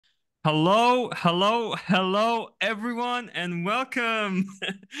Hello, everyone, and welcome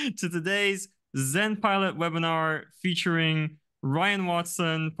to today's ZenPilot webinar featuring Ryan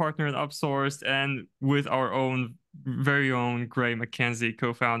Watson, partner at Upsourced, and with our own very own Gray McKenzie,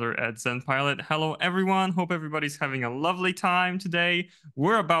 co-founder at ZenPilot. Hello, everyone. Hope everybody's having a lovely time today.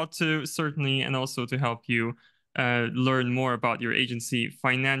 We're about to certainly, and also to help you learn more about your agency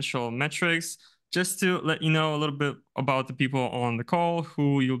financial metrics. Just to let you know a little bit about the people on the call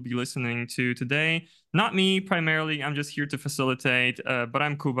who you'll be listening to today. Not me primarily, I'm just here to facilitate, but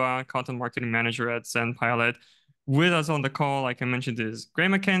I'm Kuba, content marketing manager at ZenPilot. With us on the call, like I mentioned, is Gray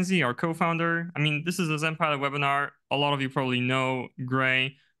McKenzie, our co-founder. I mean, this is a ZenPilot webinar. A lot of you probably know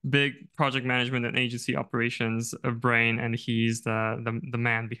Gray, big project management and agency operations brain, and he's the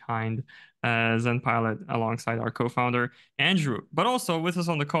man behind ZenPilot alongside our co-founder. Andrew. But also with us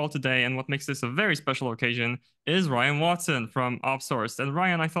on the call today, and what makes this a very special occasion, is Ryan Watson from Upsourced. And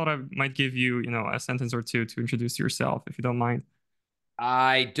Ryan, I thought I might give you, a sentence or two to introduce yourself, if you don't mind.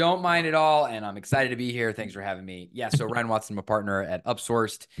 I don't mind at all, and I'm excited to be here. Thanks for having me. Yeah, so Ryan Watson, I'm a partner at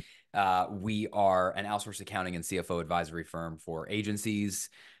Upsourced. We are an outsourced accounting and CFO advisory firm for agencies.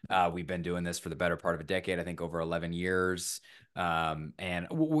 We've been doing this for the better part of a decade, I think over 11 years. And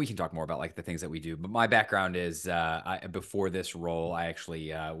we can talk more about like the things that we do. But my background is before this role, I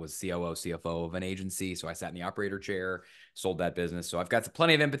actually was COO, CFO of an agency. So I sat in the operator chair, sold that business. So I've got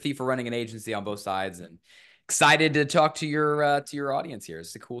plenty of empathy for running an agency on both sides, and excited to talk to your audience here.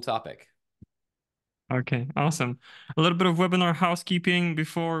 It's a cool topic. Okay, awesome. A little bit of webinar housekeeping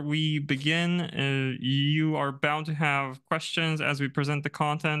before we begin. You are bound to have questions as we present the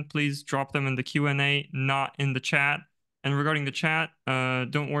content. Please drop them in the Q&A, not in the chat. And regarding the chat,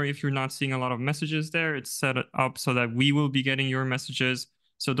 don't worry if you're not seeing a lot of messages there. It's set up so that we will be getting your messages.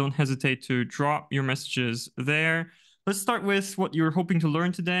 So don't hesitate to drop your messages there. Let's start with what you're hoping to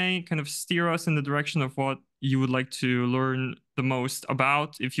learn today, kind of steer us in the direction of what you would like to learn the most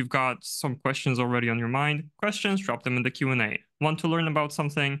about. If you've got some questions already on your mind, drop them in the Q&A. Want to learn about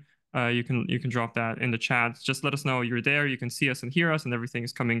something, you can drop that in the chat. Just let us know you're there, you can see us and hear us, and everything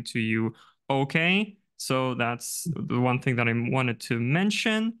is coming to you okay. So that's the one thing that I wanted to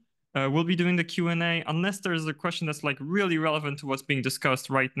mention. We'll be doing the Q&A unless there's a question that's like really relevant to what's being discussed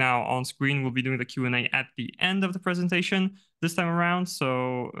right now on screen. We'll be doing the Q&A at the end of the presentation this time around,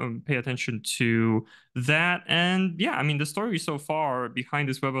 so pay attention to that. And yeah, I mean, the story so far behind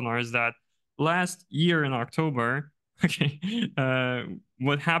this webinar is that last year in October, okay,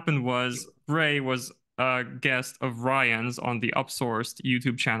 what happened was Ray was a guest of Ryan's on the Upsourced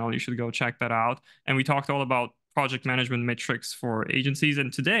YouTube channel. You should go check that out. And we talked all about project management metrics for agencies.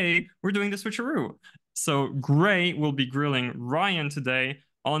 And today we're doing the switcheroo. So Gray will be grilling Ryan today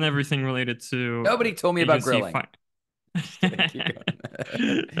on everything related to Nobody told me about agency. grilling. Just kidding.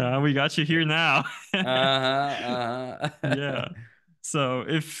 Keep going. We got you here now. Uh-huh. Yeah. So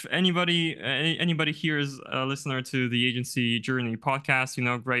if anybody here is a listener to the Agency Journey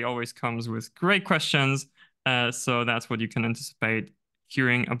podcast, Gray always comes with great questions. So that's what you can anticipate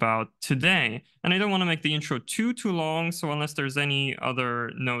hearing about today. And I don't want to make the intro too long. So unless there's any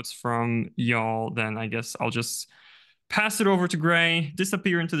other notes from y'all, then I guess I'll just pass it over to Gray,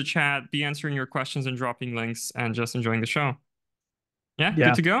 disappear into the chat, be answering your questions and dropping links, and just enjoying the show. Yeah, Yeah.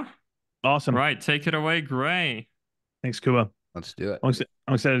 good to go? Awesome. Right, take it away, Gray. Thanks, Kuba. Let's do it.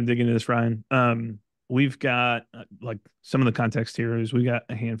 I'm excited to dig into this, Ryan. We've got like some of the context here is we got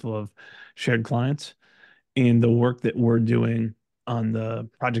a handful of shared clients, and the work that we're doing on the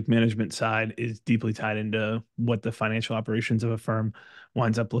project management side is deeply tied into what the financial operations of a firm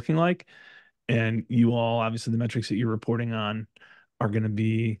winds up looking like. And you all, obviously, the metrics that you're reporting on are going to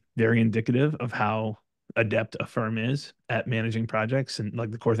be very indicative of how adept a firm is at managing projects. And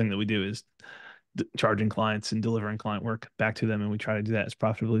like the core thing that we do is charging clients and delivering client work back to them, and we try to do that as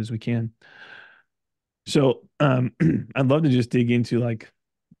profitably as we can. So I'd love to just dig into like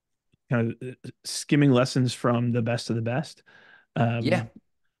kind of skimming lessons from the best of the best. Yeah.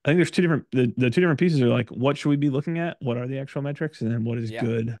 I think there's the two different pieces are like, what should we be looking at? What are the actual metrics? And then what does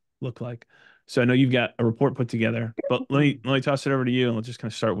good look like? So I know you've got a report put together, but let me toss it over to you, and let's just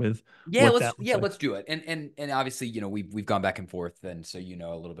kind of start with let's do it. And obviously, we've gone back and forth, and so a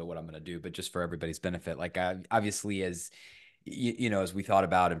little bit what I'm going to do, but just for everybody's benefit, like obviously as as we thought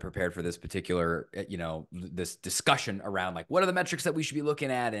about and prepared for this particular, this discussion around like what are the metrics that we should be looking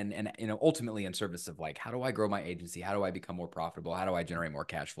at, and ultimately in service of like how do I grow my agency, how do I become more profitable, how do I generate more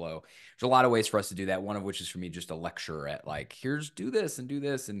cash flow? There's a lot of ways for us to do that. One of which is for me just a lecture at like here's do this,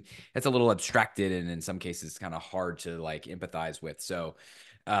 and it's a little abstracted and in some cases kind of hard to like empathize with. So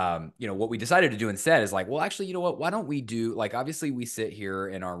what we decided to do instead is like, well, actually, you know what? Why don't we do like, obviously we sit here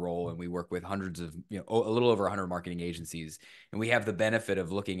in our role and we work with hundreds of, a little over 100 marketing agencies, and we have the benefit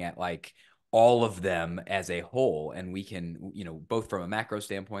of looking at like all of them as a whole. And we can, both from a macro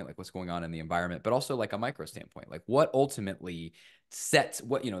standpoint, like what's going on in the environment, but also like a micro standpoint, like what ultimately sets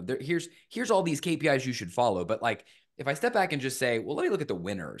what, here's all these KPIs you should follow. But like, if I step back and just say, well, let me look at the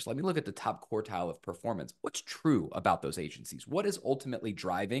winners, let me look at the top quartile of performance. What's true about those agencies? What is ultimately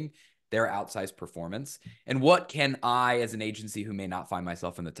driving their outsized performance? And what can I, as an agency who may not find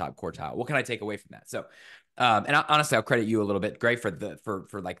myself in the top quartile, what can I take away from that? So, honestly, I'll credit you a little bit. Great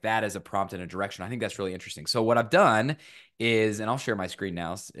for like that as a prompt and a direction. I think that's really interesting. So what I've done is, and I'll share my screen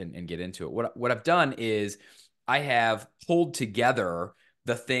now and get into it. What I've done is I have pulled together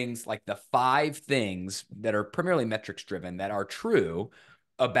the things, like the 5 things that are primarily metrics driven that are true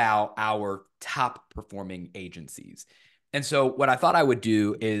about our top performing agencies. And so what I thought I would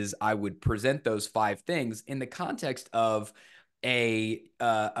do is I would present those 5 things in the context of a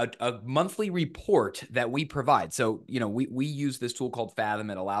monthly report that we provide. So, we use this tool called Fathom.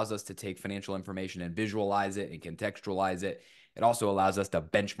 It allows us to take financial information and visualize it and contextualize it. It also allows us to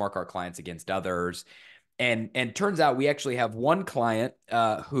benchmark our clients against others. And turns out we actually have one client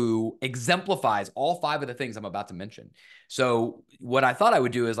who exemplifies all 5 of the things I'm about to mention. So what I thought I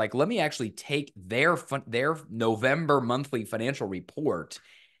would do is like, let me actually take their November monthly financial report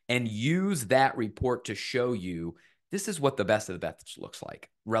and use that report to show you this is what the best of the best looks like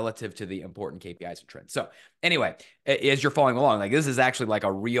relative to the important KPIs and trends. So anyway, as you're following along, like this is actually like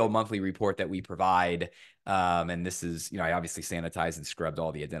a real monthly report that we provide. And this is, I obviously sanitized and scrubbed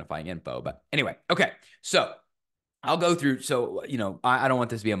all the identifying info, but anyway, okay. So I'll go through. So, I don't want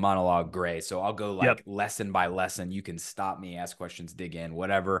this to be a monologue, Gray. So I'll go like lesson by lesson. You can stop me, ask questions, dig in,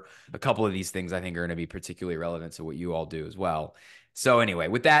 whatever. A couple of these things I think are going to be particularly relevant to what you all do as well. So anyway,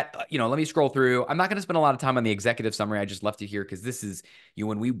 with that, let me scroll through. I'm not going to spend a lot of time on the executive summary. I just left it here because this is,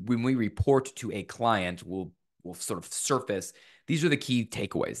 when we report to a client, we'll sort of surface. These are the key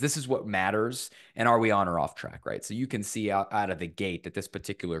takeaways. This is what matters. And are we on or off track, right? So you can see out of the gate that this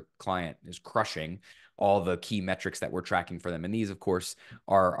particular client is crushing all the key metrics that we're tracking for them. And these, of course,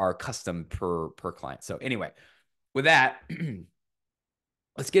 are custom per client. So anyway, with that,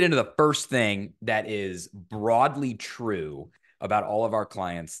 let's get into the first thing that is broadly true about all of our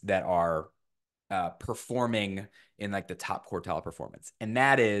clients that are performing in like the top quartile performance. And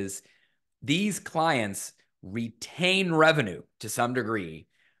that is these clients retain revenue to some degree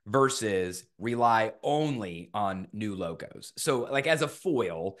versus rely only on new logos. So like as a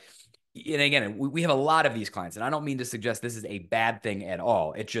foil, and again, we have a lot of these clients, and I don't mean to suggest this is a bad thing at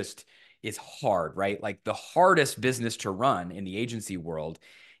all. It just is hard, right? Like the hardest business to run in the agency world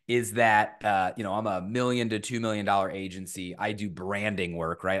is that, I'm a $1 million to $2 million agency. I do branding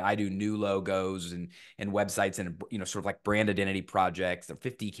work, right? I do new logos and websites and, sort of like brand identity projects. They're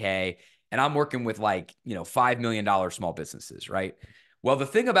 $50K. And I'm working with like, $5 million small businesses, right? Well, the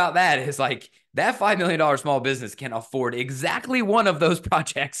thing about that is like that $5 million small business can afford exactly one of those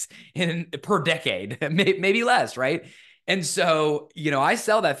projects per decade, maybe less, right? And so, I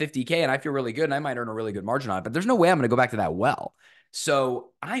sell that $50K and I feel really good and I might earn a really good margin on it, but there's no way I'm going to go back to that well.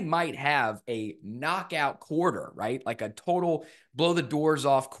 So I might have a knockout quarter, right? Like a total blow the doors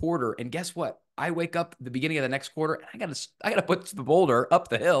off quarter. And guess what? I wake up the beginning of the next quarter and I gotta put the boulder up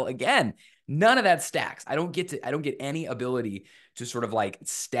the hill again. None of that stacks. I don't get any ability to sort of like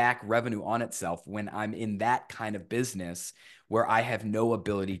stack revenue on itself when I'm in that kind of business where I have no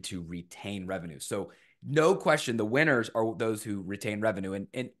ability to retain revenue. So no question, the winners are those who retain revenue.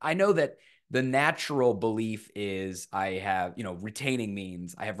 And I know that the natural belief is I have, retaining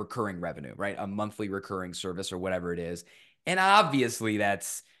means I have recurring revenue, right? A monthly recurring service or whatever it is. And obviously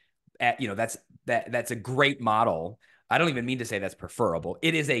that's a great model. I don't even mean to say that's preferable.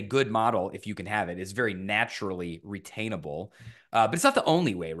 It is a good model if you can have it. It's very naturally retainable, but it's not the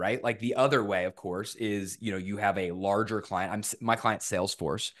only way, right? Like the other way, of course, is you have a larger client. My client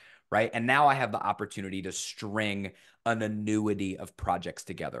Salesforce, right? And now I have the opportunity to string an annuity of projects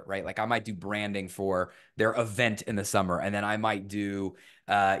together, right? Like I might do branding for their event in the summer, and then I might do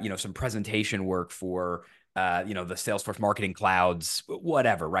some presentation work for the Salesforce marketing clouds,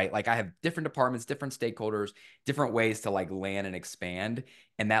 whatever, right? Like I have different departments, different stakeholders, different ways to like land and expand.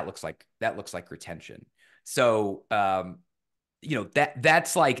 And that looks like retention. So,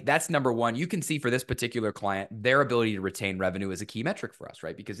 that's number one. You can see for this particular client, their ability to retain revenue is a key metric for us,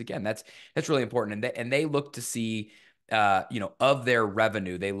 right? Because again, that's really important. And they look to see, of their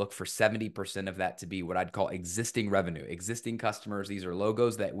revenue, they look for 70% of that to be what I'd call existing revenue, existing customers. These are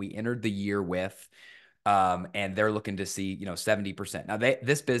logos that we entered the year with. And they're looking to see, 70%. Now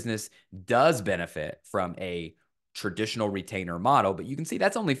this business does benefit from a traditional retainer model, but you can see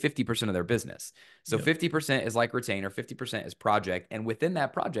that's only 50% of their business. So 50% is like retainer, 50% is project. And within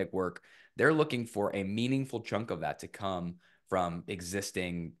that project work, they're looking for a meaningful chunk of that to come from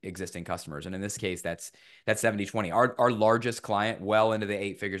existing customers. And in this case, that's 70-20. Our largest client, well into the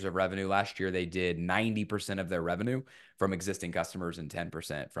 8 figures of revenue last year, they did 90% of their revenue from existing customers and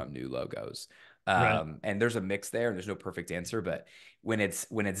 10% from new logos. Right. And there's a mix there, and there's no perfect answer, but when it's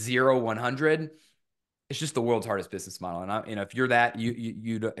 0, 100, it's just the world's hardest business model. And if you're that,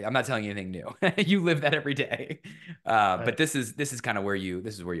 I'm not telling you anything new. You live that every day. Right. But this is kind of where you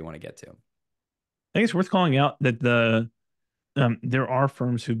want to get to. I think it's worth calling out that there are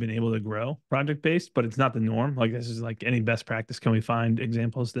firms who've been able to grow project based, but it's not the norm. Like this is like any best practice. Can we find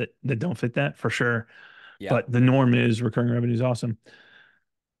examples that don't fit that for sure? Yeah. But the norm is recurring revenue is awesome.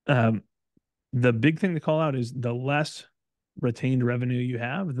 Um, the big thing to call out is the less retained revenue you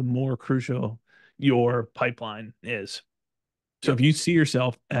have, the more crucial your pipeline is. So Yep. if you see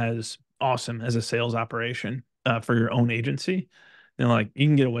yourself as awesome as a sales operation for your own agency, then like you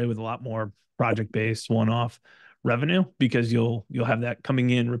can get away with a lot more project-based one-off revenue because you'll have that coming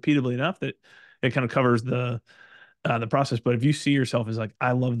in repeatedly enough that it kind of covers the process. But if you see yourself as like,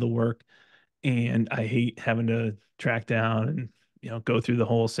 I love the work and I hate having to track down and go through the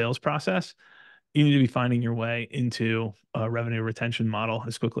whole sales process, you need to be finding your way into a revenue retention model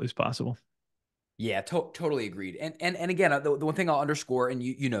as quickly as possible. Yeah, totally agreed. And again, the one thing I'll underscore, and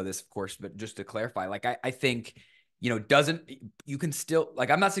you know this, of course, but just to clarify, like I think, you can still,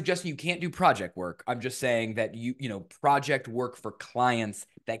 like, I'm not suggesting you can't do project work. I'm just saying that project work for clients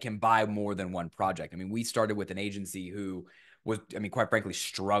that can buy more than one project. I mean, we started with an agency who was, I mean, quite frankly,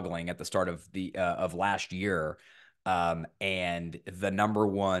 struggling at the start of of last year. And the number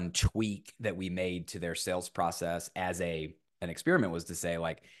one tweak that we made to their sales process as an experiment was to say,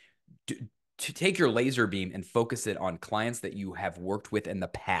 like, to take your laser beam and focus it on clients that you have worked with in the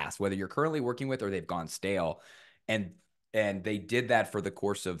past, whether you're currently working with or they've gone stale. And they did that for the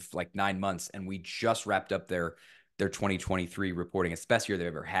course of like 9 months. And we just wrapped up their 2023 reporting. It's the best year they've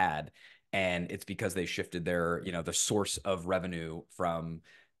ever had. And it's because they shifted their, the source of revenue from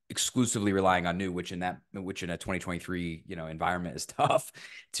exclusively relying on new, which in a 2023, environment is tough,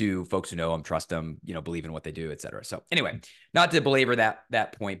 to folks who know them, trust them, believe in what they do, et cetera. So anyway, not to belabor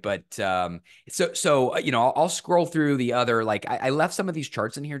that point, but I'll scroll through the other, like I left some of these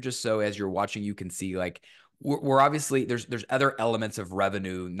charts in here just so as you're watching, you can see like we're obviously there's other elements of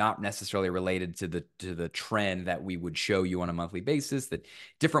revenue not necessarily related to the trend that we would show you on a monthly basis, that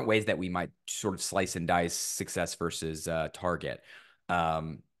different ways that we might sort of slice and dice success versus target.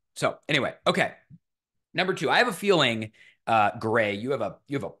 So anyway, okay. Number 2, I have a feeling, Gray, you have a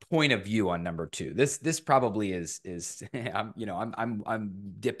point of view on number 2. This probably is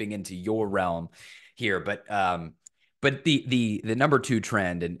I'm dipping into your realm here, but the number 2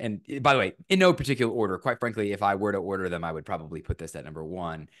 trend, and by the way, in no particular order, quite frankly, if I were to order them, I would probably put this at number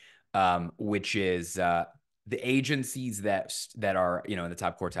 1, which is the agencies that are in the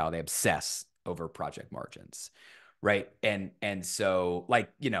top quartile, they obsess over project margins. Right. And so,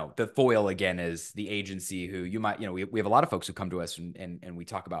 like, the foil again is the agency who you might, we have a lot of folks who come to us and we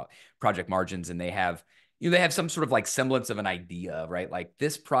talk about project margins, and they have some sort of like semblance of an idea, right? Like,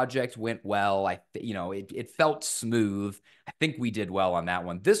 this project went well. It felt smooth. I think we did well on that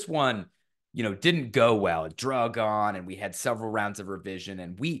one. This one, didn't go well. It drug on, and we had several rounds of revision,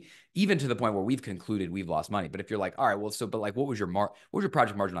 and we, even to the point where we've concluded we've lost money. But if you're like, all right, well, but like, what was your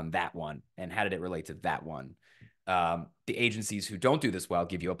project margin on that one? And how did it relate to that one? The agencies who don't do this well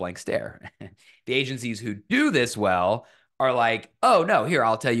give you a blank stare. The agencies who do this well are like, oh no, here,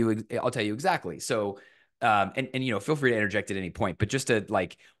 I'll tell you exactly. So, feel free to interject at any point, but just to,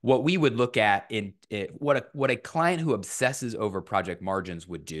 like, what we would look at in it, what a client who obsesses over project margins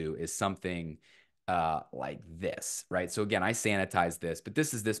would do is something like this, right? So again, I sanitize this, but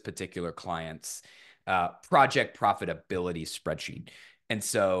this is this particular client's project profitability spreadsheet. And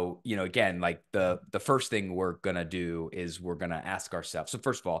so, again, like the first thing we're going to do is we're going to ask ourselves. So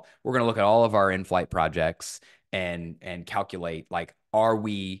first of all, we're going to look at all of our in-flight projects and calculate, like, are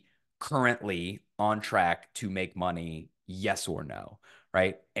we currently on track to make money? Yes or no.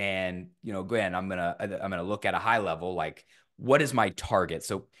 Right. And, again, I'm going to look at a high level, like, what is my target?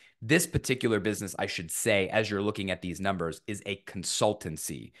 So this particular business, I should say, as you're looking at these numbers, is a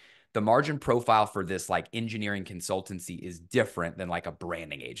consultancy. the margin profile for this like engineering consultancy is different than like a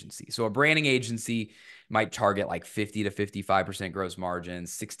branding agency. So a branding agency might target like 50 to 55% gross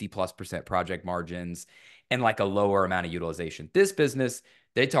margins, 60+% project margins, and like a lower amount of utilization. This business,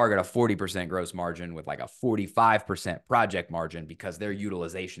 they target a 40% gross margin with like a 45% project margin because their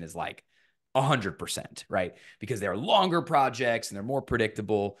utilization is like 100%, right? Because they're longer projects and they're more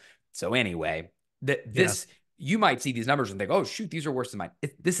predictable. So anyway, this you might see these numbers and think, oh shoot, these are worse than mine.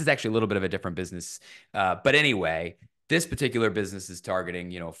 This is actually a little bit of a different business. But anyway, this particular business is targeting,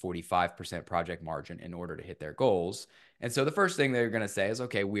 45% project margin in order to hit their goals. And so the first thing they're going to say is,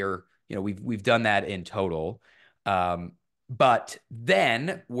 okay, we've done that in total. But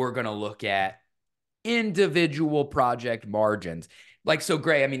then we're going to look at individual project margins. Like, so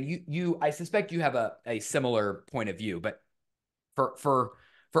Gray, I mean, I suspect you have a similar point of view, but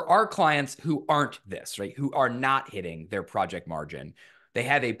for our clients who aren't this, right, who are not hitting their project margin, they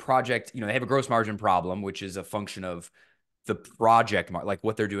have a project, they have a gross margin problem, which is a function of the project, like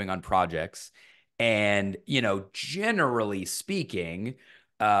what they're doing on projects. And, generally speaking,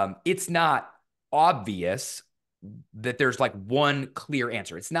 it's not obvious that there's like one clear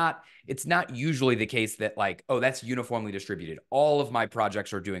answer. It's not usually the case that like, oh, that's uniformly distributed. All of my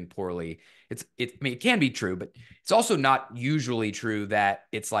projects are doing poorly. I mean, it can be true, but it's also not usually true that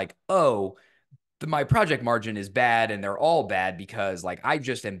it's like, oh, my project margin is bad and they're all bad because like I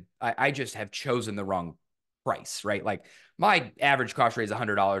just have chosen the wrong price, right? Like my average cost rate is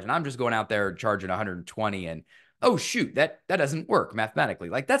 $100 and I'm just going out there charging 120 and oh shoot, that doesn't work mathematically.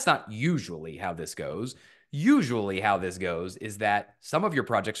 Like that's not usually how this goes. Usually how this goes is that some of your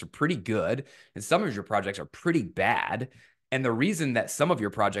projects are pretty good and some of your projects are pretty bad. And the reason that some of your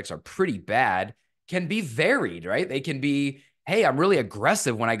projects are pretty bad can be varied, right? They can be, hey, I'm really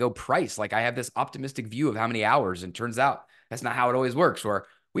aggressive when I go price. Like I have this optimistic view of how many hours, and turns out that's not how it always works. Or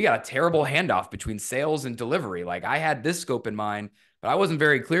we got a terrible handoff between sales and delivery. Like I had this scope in mind, but I wasn't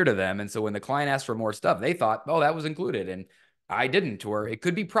very clear to them. And so when the client asked for more stuff, they thought, oh, that was included. And I didn't, or it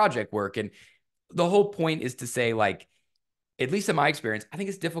could be project work. And the whole point is to say, like, at least in my experience, I think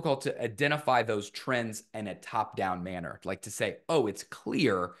it's difficult to identify those trends in a top-down manner. Like to say, oh, it's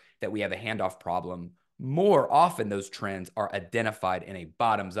clear that we have a handoff problem. More often, those trends are identified in a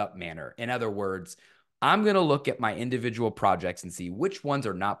bottoms-up manner. In other words, I'm going to look at my individual projects and see which ones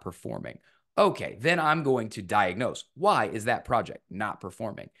are not performing. Okay, then I'm going to diagnose why is that project not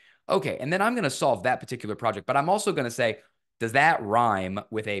performing. Okay, and then I'm going to solve that particular project. But I'm also going to say, does that rhyme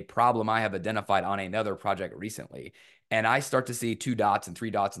with a problem I have identified on another project recently? And I start to see 2 dots and 3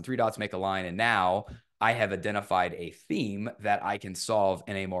 dots and 3 dots make a line. And now I have identified a theme that I can solve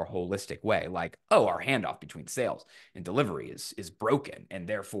in a more holistic way. Like, oh, our handoff between sales and delivery is broken, and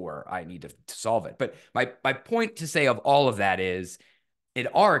therefore I need to solve it. But my point to say of all of that is, in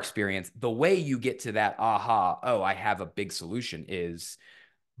our experience, the way you get to that aha, oh, I have a big solution is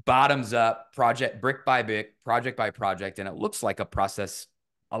bottoms up, project brick by brick, project by project. And it looks like a process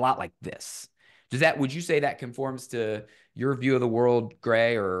a lot like this. Would you say that conforms to your view of the world,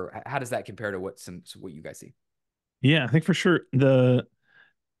 Gray, or how does that compare to what you guys see? Yeah, I think for sure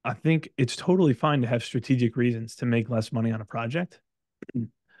I think it's totally fine to have strategic reasons to make less money on a project.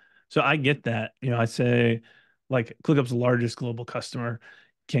 So I get that. I say like ClickUp's largest global customer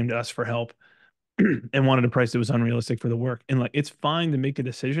came to us for help and wanted a price that was unrealistic for the work. And like it's fine to make a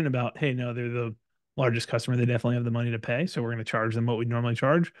decision about, hey, no, they're the largest customer. They definitely have the money to pay. So we're going to charge them what we normally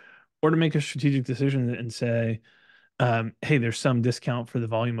charge. Or to make a strategic decision and say, hey, there's some discount for the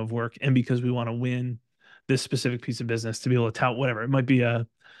volume of work. And because we want to win this specific piece of business to be able to tout whatever. It might be a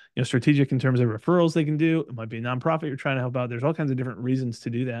strategic in terms of referrals they can do. It might be a nonprofit you're trying to help out. There's all kinds of different reasons to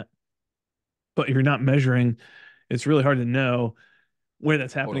do that. But if you're not measuring, it's really hard to know where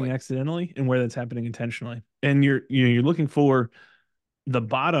that's happening Totally. accidentally and where that's happening intentionally. And you're looking for the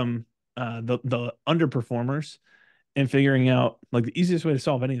bottom, the underperformers, and figuring out like the easiest way to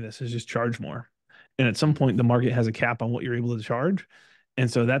solve any of this is just charge more. And at some point, the market has a cap on what you're able to charge. And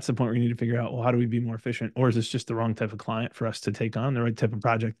so that's the point where you need to figure out, well, how do we be more efficient? Or is this just the wrong type of client for us to take on, the right type of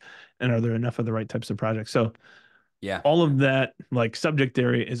project? And are there enough of the right types of projects? So Yeah. all of that like subject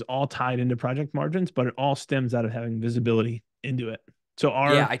area is all tied into project margins, but it all stems out of having visibility into it. So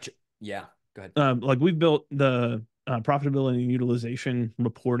Yeah. Go ahead. like we've built the profitability and utilization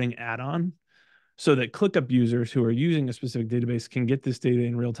reporting add-on so that ClickUp users who are using a specific database can get this data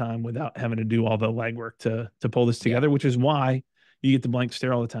in real time without having to do all the legwork to pull this Yeah. together, which is why you get the blank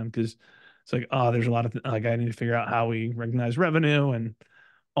stare all the time, because it's like, oh, there's a lot of like I need to figure out how we recognize revenue and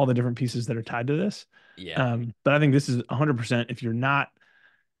all the different pieces that are tied to this. Yeah. But I think this is 100% if you're not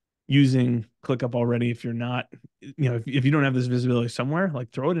using ClickUp already, if you're not, if you don't have this visibility somewhere,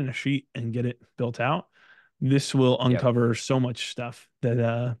 like throw it in a sheet and get it built out. This will Yep. uncover so much stuff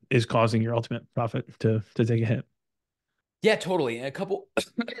that is causing your ultimate profit to take a hit. Yeah, totally. And a couple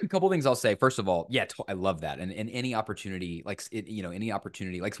things I'll say. First of all, yeah, I love that. And any opportunity, like any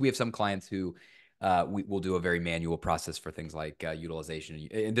opportunity, like so we have some clients who we will do a very manual process for things like utilization,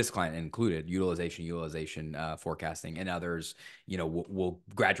 and this client included utilization forecasting, and others, we'll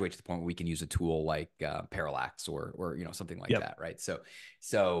graduate to the point where we can use a tool like Parallax or something like Yep. that, right? So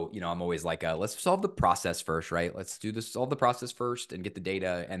I'm always like, let's solve the process first, right? Let's solve the process first and get the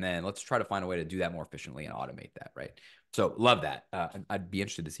data, and then let's try to find a way to do that more efficiently and automate that, right? So love that. I'd be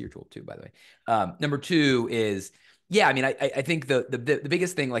interested to see your tool too, by the way. Number two is, yeah, I mean, I think the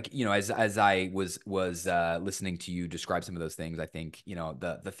biggest thing, like, as I was listening to you describe some of those things, I think,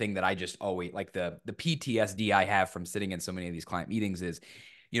 the thing that I just always like the PTSD I have from sitting in so many of these client meetings is,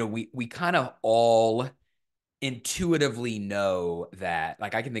 we kind of all intuitively know that,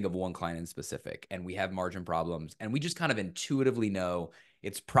 like, I can think of one client in specific and we have margin problems and we just kind of intuitively know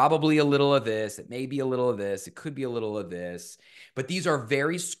it's probably a little of this, it may be a little of this, it could be a little of this, but these are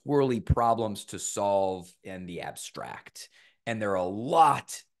very squirrely problems to solve in the abstract. And there are a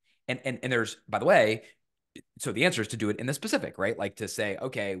lot, and there's, by the way, so the answer is to do it in the specific, right? Like to say,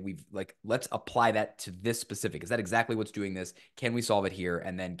 okay, let's apply that to this specific. Is that exactly what's doing this? Can we solve it here?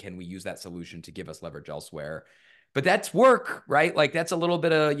 And then can we use that solution to give us leverage elsewhere? But that's work, right? Like that's a little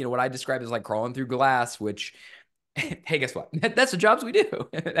bit of, what I describe as like crawling through glass, which, hey, guess what? That's the jobs we do.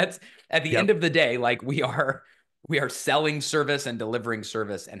 That's at the end Yep. of the day, like we are selling service and delivering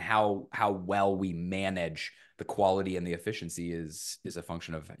service, and how well we manage the quality and the efficiency is a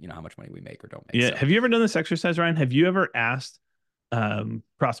function of, how much money we make or don't make. Yeah. So Have you ever done this exercise, Ryan? Have you ever asked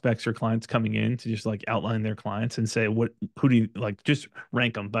prospects or clients coming in to just like outline their clients and say, who do you like, just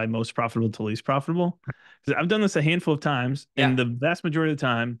rank them by most profitable to least profitable? Because I've done this a handful of times, yeah, and the vast majority of the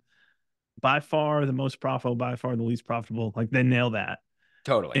time, by far the most profitable, by far the least profitable, like they nail that.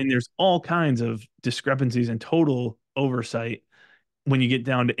 totally. And there's all kinds of discrepancies and total oversight when you get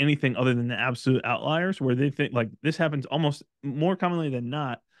down to anything other than the absolute outliers, where they think like this happens almost more commonly than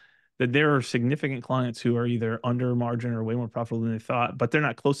not, that there are significant clients who are either under margin or way more profitable than they thought, but they're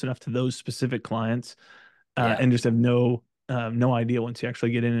not close enough to those specific clients, Yeah. and just have no idea once you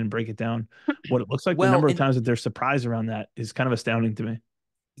actually get in and break it down what it looks like. The Well, number of and times that they're surprised around that is kind of astounding to me.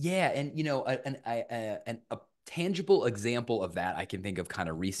 yeah, and a tangible example of that I can think of kind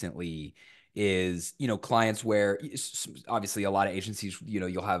of recently is, clients where obviously a lot of agencies,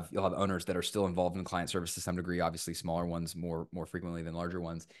 you'll have owners that are still involved in client service to some degree, obviously smaller ones more frequently than larger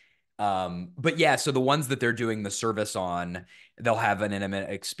ones. But yeah, so the ones that they're doing the service on, they'll have an intimate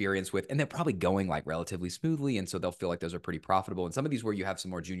experience with, and they're probably going like relatively smoothly. And so they'll feel like those are pretty profitable. And some of these where you have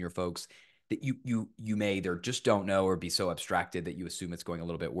some more junior folks that you may either just don't know or be so abstracted that you assume it's going a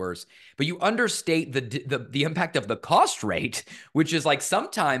little bit worse. But you understate the impact of the cost rate, which is like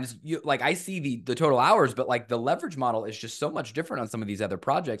sometimes you like I see the total hours, but like the leverage model is just so much different on some of these other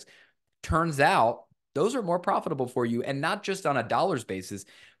projects. Turns out those are more profitable for you, and not just on a dollars basis,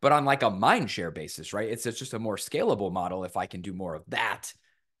 but on like a mind share basis, right? It's just a more scalable model if I can do more of that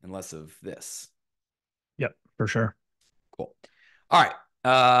and less of this. Yep, for sure. Cool. All right.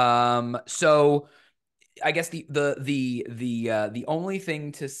 So I guess the only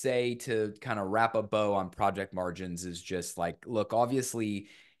thing to say to kind of wrap a bow on project margins is just like, look, obviously,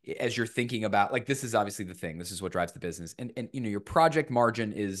 as you're thinking about, like, this is obviously the thing. This is what drives the business, and your project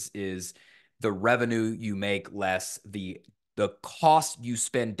margin is the revenue you make less the cost you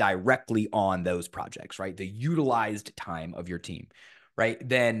spend directly on those projects, right? The utilized time of your team. Right.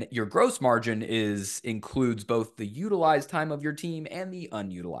 Then your gross margin includes both the utilized time of your team and the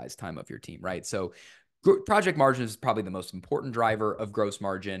unutilized time of your team. Right. So project margin is probably the most important driver of gross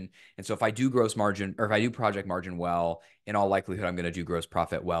margin. And so if I do gross margin, or if I do project margin well, in all likelihood, I'm going to do gross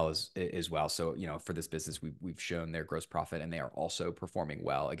profit well as well. So, for this business, we've shown their gross profit, and they are also performing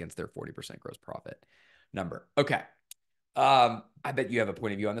well against their 40% gross profit number. Okay. I bet you have a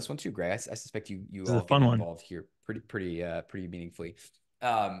point of view on this one too, Gray. I suspect you This is a all get fun one. involved here pretty meaningfully.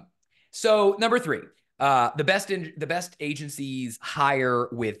 So number three, the best agencies hire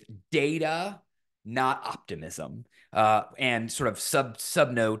with data, not optimism. And sort of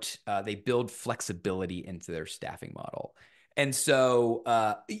sub note, they build flexibility into their staffing model. And so,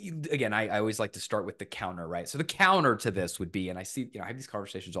 again, I always like to start with the counter, right? So the counter to this would be, and I see, I have these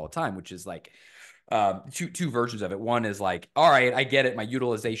conversations all the time, which is like, two versions of it. One is like, all right, I get it. My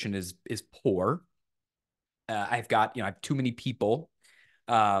utilization is poor. I have too many people.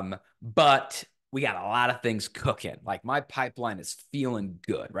 But we got a lot of things cooking. Like my pipeline is feeling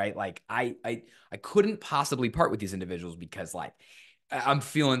good, right? Like I couldn't possibly part with these individuals because like I'm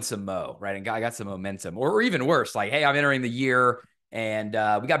feeling some right? And I got some momentum, or even worse, like, hey, I'm entering the year and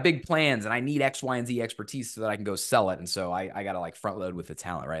we got big plans and I need X, Y, and Z expertise so that I can go sell it. And so I got to like front load with the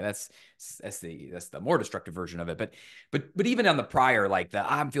talent, right? That's the more destructive version of it. But even on the prior, like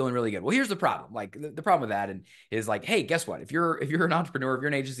I'm feeling really good. Well, here's the problem. Like the problem with that and is like, hey, guess what? If you're an entrepreneur, if you're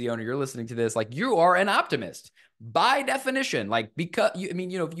an agency owner, you're listening to this, like you are an optimist by definition. Like because you, I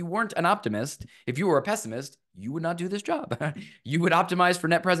mean, if you weren't an optimist, if you were a pessimist, you would not do this job. You would optimize for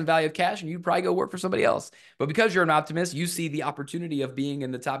net present value of cash and you'd probably go work for somebody else. But because you're an optimist, you see the opportunity of being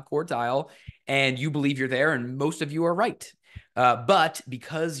in the top quartile and you believe you're there, and most of you are right. But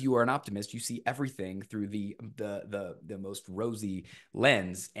because you are an optimist, you see everything through the most rosy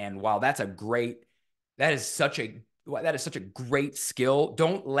lens. And while that is such a great skill.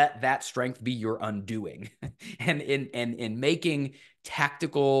 Don't let that strength be your undoing. And in making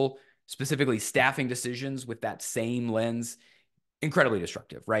tactical, specifically staffing decisions with that same lens, incredibly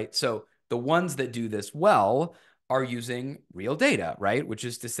destructive, right? So the ones that do this well are using real data, right? Which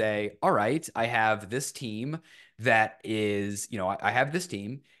is to say, all right, I have this team that is, I have this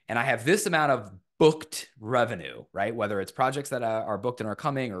team and I have this amount of booked revenue, right? Whether it's projects that are booked and are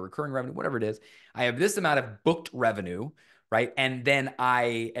coming or recurring revenue, whatever it is, I have this amount of booked revenue, right? And then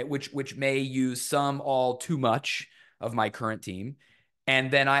which may use some all too much of my current team.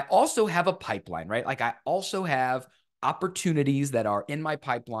 And then I also have a pipeline, right? Like I also have opportunities that are in my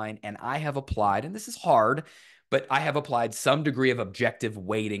pipeline and I have applied, and this is hard, but I have applied some degree of objective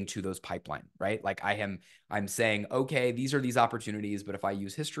weighting to those pipeline, right? Like I'm saying, okay, these are these opportunities, but if I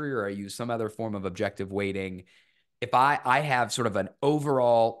use history or I use some other form of objective weighting, if I have sort of an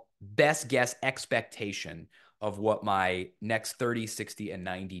overall best guess expectation of what my next 30, 60, and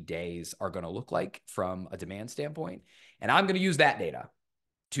 90 days are going to look like from a demand standpoint, and I'm going to use that data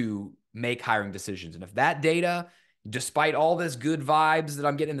to make hiring decisions. And if that data, despite all this good vibes that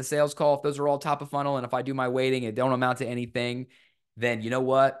I'm getting in the sales call, if those are all top of funnel, and if I do my weighting, it don't amount to anything, then you know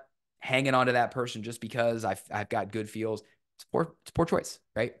what? Hanging on to that person just because I've got good feels, it's poor choice,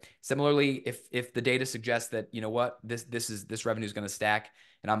 right? Similarly, if the data suggests that, you know what, this revenue is going to stack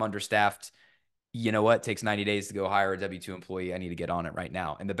and I'm understaffed, you know what, it takes 90 days to go hire a W-2 employee. I need to get on it right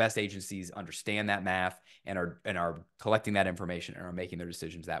now. And the best agencies understand that math and are collecting that information and are making their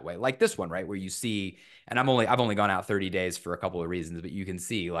decisions that way. Like this one, right? Where you see, and I've only gone out 30 days for a couple of reasons, but you can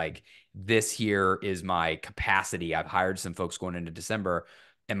see like this here is my capacity. I've hired some folks going into December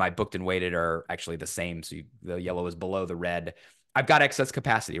and my booked and weighted are actually the same. So the yellow is below the red. I've got excess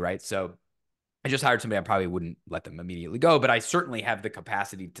capacity, right? So I just hired somebody. I probably wouldn't let them immediately go, but I certainly have the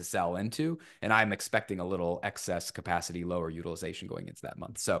capacity to sell into, and I'm expecting a little excess capacity, lower utilization going into that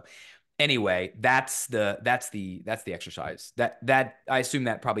month. So anyway, that's the exercise that I assume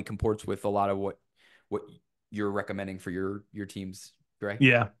that probably comports with a lot of what you're recommending for your teams, Gray.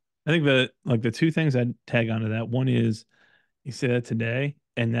 Yeah. I think the two things I'd tag onto that. One is you say that today,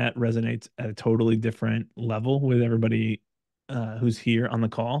 and that resonates at a totally different level with everybody who's here on the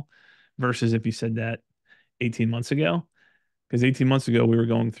call versus if you said that 18 months ago. Because 18 months ago, we were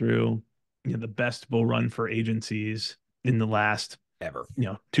going through the best bull run for agencies in the last Ever.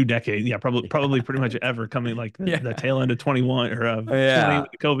 2 decades. Yeah, probably pretty much ever, coming like the tail end of 21 or of 20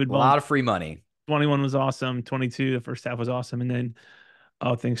 with the COVID a bump. lot of free money. 21 was awesome. 22, the first half was awesome. And then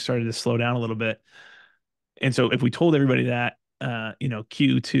things started to slow down a little bit. And so if we told everybody that,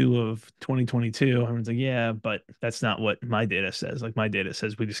 Q2 of 2022, everyone's like, yeah, but that's not what my data says. Like my data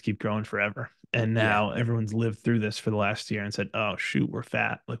says we just keep growing forever. And now everyone's lived through this for the last year and said, oh, shoot, we're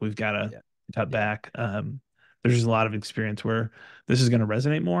fat. Like we've got to cut back. There's just a lot of experience where this is going to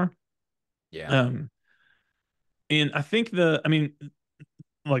resonate more. Yeah. And I think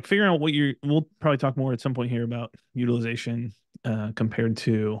like figuring out we'll probably talk more at some point here about utilization compared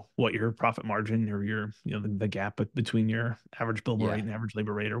to what your profit margin or your, the gap between your average billable rate and average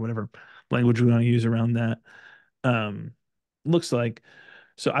labor rate or whatever language we want to use around that looks like.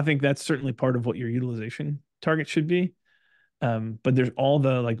 So I think that's certainly part of what your utilization target should be. But there's all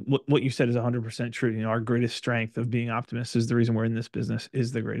the, like what you said is 100% true. Our greatest strength of being optimists is the reason we're in this business,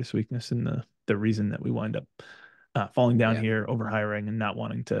 is the greatest weakness and the reason that we wind up falling down here, over hiring and not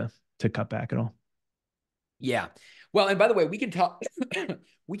wanting to cut back at all. Yeah. Well, and by the way, we can talk.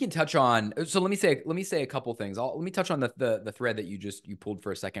 We can touch on. So let me say a couple things. Let me touch on the thread that you pulled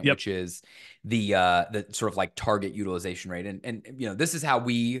for a second, which is the sort of like target utilization rate, and this is how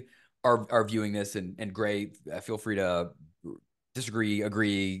we are viewing this. And Gray, feel free to disagree,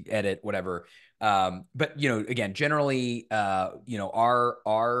 agree, edit, whatever. But again, generally,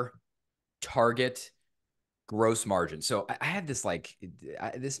 our target gross margin. So I have this like,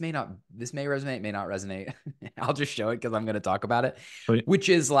 this may resonate, may not resonate. I'll just show it because I'm going to talk about it, But which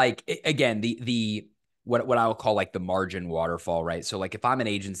is like, again, what I will call like the margin waterfall, right? So like if I'm an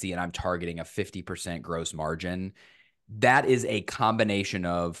agency and I'm targeting a 50% gross margin, that is a combination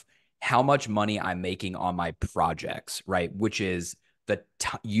of how much money I'm making on my projects, right? Which is the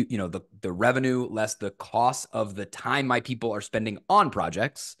revenue less the cost of the time my people are spending on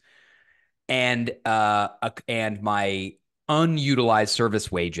projects, and my unutilized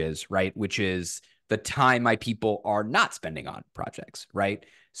service wages, right? Which is the time my people are not spending on projects, right?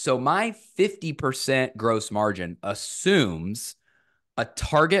 So my 50% gross margin assumes a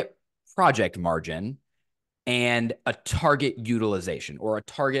target project margin and a target utilization, or a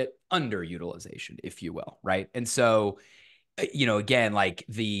target underutilization, if you will, right? And so, again, like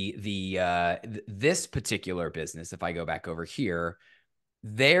this particular business, if I go back over here,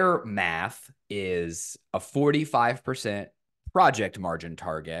 their math is a 45% project margin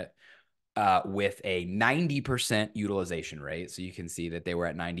target, with a 90% utilization rate. So you can see that they were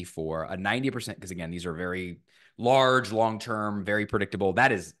at 94, a 90%, because again, these are very large, long-term, very predictable.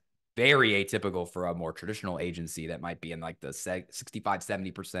 That is very atypical for a more traditional agency that might be in like the 65,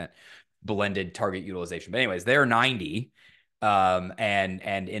 70% blended target utilization. But anyways, they're 90.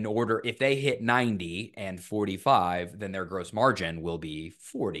 And in order, if they hit 90 and 45, then their gross margin will be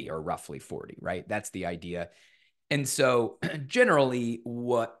 40, or roughly 40, right? That's the idea. And so generally,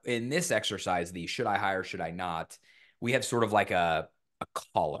 what in this exercise, the should I hire, should I not, we have sort of like a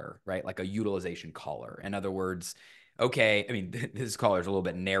collar, right? Like a utilization collar. In other words, okay, I mean, this collar is a little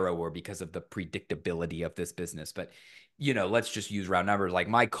bit narrower because of the predictability of this business, but let's just use round numbers. Like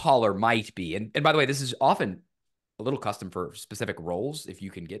my collar might be, and by the way, this is often a little custom for specific roles if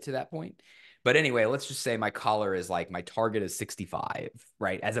you can get to that point. But anyway, let's just say my collar is like, my target is 65,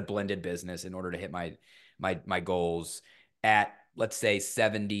 right? As a blended business, in order to hit my goals at, let's say,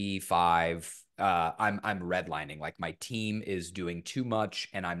 75, I'm redlining. Like my team is doing too much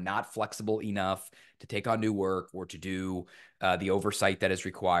and I'm not flexible enough to take on new work or to do the oversight that is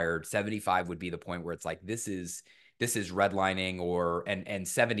required. 75 would be the point where it's like, this is redlining, and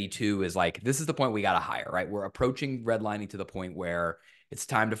 72 is like, this is the point we got to hire, right? We're approaching redlining to the point where it's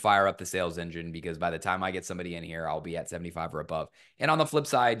time to fire up the sales engine, because by the time I get somebody in here, I'll be at 75 or above. And on the flip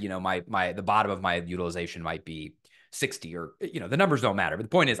side, the bottom of my utilization might be 60, or, the numbers don't matter. But the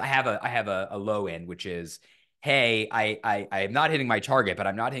point is, I have a low end, which is, hey, I am not hitting my target, but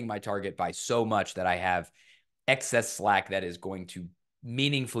I'm not hitting my target by so much that I have excess slack that is going to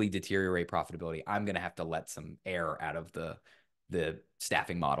meaningfully deteriorate profitability. I'm going to have to let some air out of the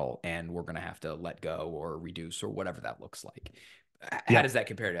staffing model, and we're going to have to let go or reduce or whatever that looks like. How does that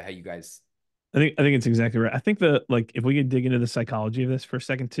compare to how you guys? I think it's exactly right. I think like if we could dig into the psychology of this for a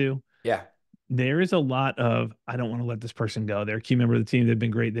second too. Yeah. There is a lot of, I don't want to let this person go. They're a key member of the team. They've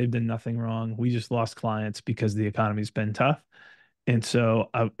been great. They've done nothing wrong. We just lost clients because the economy's been tough. And so,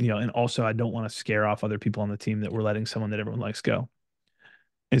 and also I don't want to scare off other people on the team that we're letting someone that everyone likes go.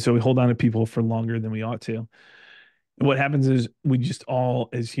 And so we hold on to people for longer than we ought to. What happens is we just all,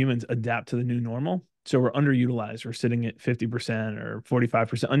 as humans, adapt to the new normal. So we're underutilized. We're sitting at 50% or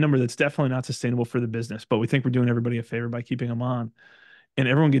 45%, a number that's definitely not sustainable for the business, but we think we're doing everybody a favor by keeping them on. And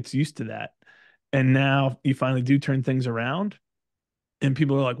everyone gets used to that. And now you finally do turn things around, and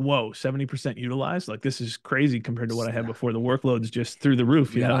people are like, whoa, 70% utilized? Like, this is crazy compared to what I had before. The workload's just through the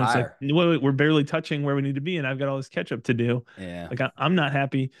roof, We gotta It's hire. like, we're barely touching where we need to be, and I've got all this catch up to do. Yeah. Like, I'm not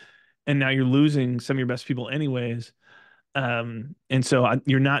happy. And now you're losing some of your best people anyways. And so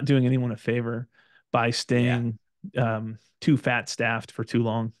you're not doing anyone a favor by staying too fat staffed for too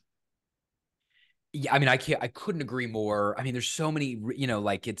long. Yeah. I mean, I couldn't agree more. I mean, there's so many,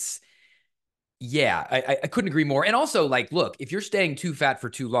 like I couldn't agree more. And also, like, look, if you're staying too fat for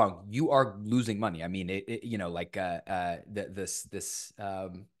too long, you are losing money. I mean, the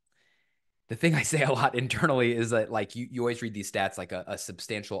thing I say a lot internally is that, like, you always read these stats, like a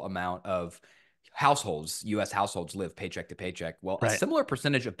substantial amount of households, U.S. households, live paycheck to paycheck. Well, a Right. similar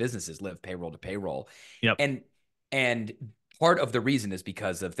percentage of businesses live payroll to payroll. Yep. And part of the reason is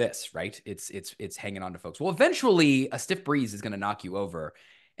because of this, right? It's hanging on to folks. Well, eventually a stiff breeze is going to knock you over.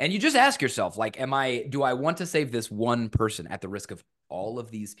 And you just ask yourself, like, do I want to save this one person at the risk of all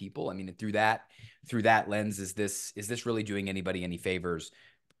of these people? I mean, through that lens, is this really doing anybody any favors?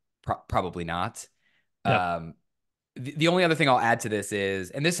 Probably not. Yep. The only other thing I'll add to this is,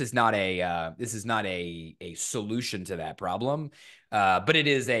 and this is not a solution to that problem, but it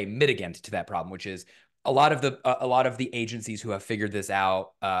is a mitigant to that problem, which is a lot of the agencies who have figured this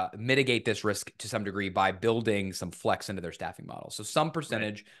out mitigate this risk to some degree by building some flex into their staffing model. So some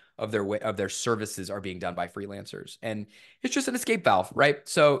percentage of their services are being done by freelancers. And it's just an escape valve, right?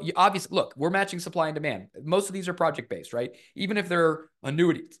 So you obviously, look, we're matching supply and demand. Most of these are project-based, right? Even if they're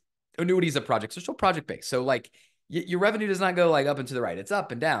annuities of projects, they're still project-based. So like your revenue does not go like up and to the right. It's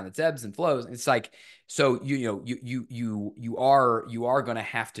up and down. It's ebbs and flows. It's like, so you are going to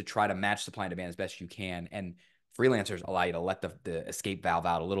have to try to match supply and demand as best you can. And freelancers allow you to let the escape valve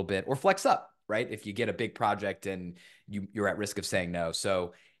out a little bit or flex up, right? If you get a big project and you're at risk of saying no.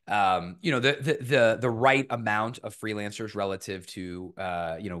 So the right amount of freelancers relative to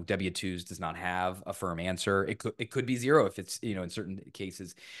W-2s does not have a firm answer. It could be zero if it's in certain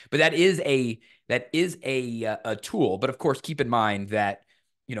cases, but that is a tool. But of course, keep in mind that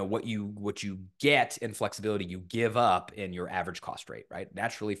what you get in flexibility, you give up in your average cost rate, right?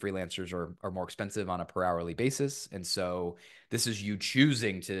 Naturally, freelancers are more expensive on a per hourly basis, and so this is you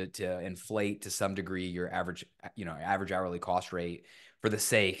choosing to inflate to some degree your average hourly cost rate for the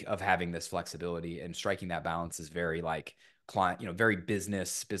sake of having this flexibility, and striking that balance is very like client, very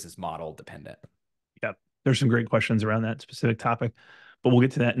business model dependent. Yep. There's some great questions around that specific topic, but we'll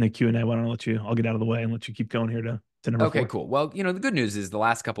get to that in the Q&A. Why don't I'll get out of the way and let you keep going here to number 4. Okay, cool. Well, the good news is the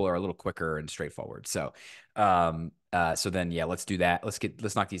last couple are a little quicker and straightforward. So, so then, yeah, let's do that.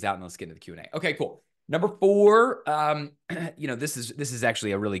 Let's knock these out and let's get into the Q&A. Okay, cool. Number 4, this is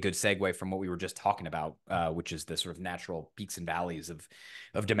actually a really good segue from what we were just talking about, which is the sort of natural peaks and valleys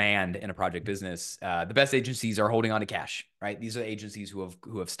of demand in a project business. The best agencies are holding on to cash, right? These are agencies who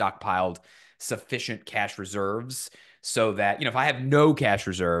have stockpiled sufficient cash reserves so that, if I have no cash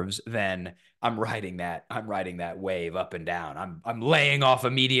reserves, then I'm riding that wave up and down. I'm laying off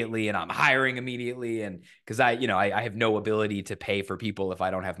immediately and I'm hiring immediately, and because I have no ability to pay for people if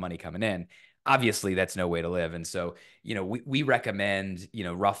I don't have money coming in. Obviously, that's no way to live. And so, we recommend,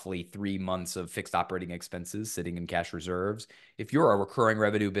 roughly 3 months of fixed operating expenses sitting in cash reserves. If you're a recurring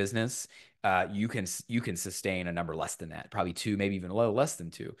revenue business, you can sustain a number less than that, probably 2, maybe even a little less than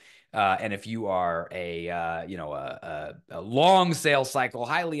 2. And if you are a long sales cycle,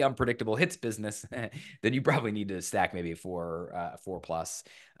 highly unpredictable hits business, then you probably need to stack maybe 4 plus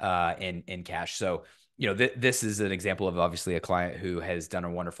in cash. So, this is an example of obviously a client who has done a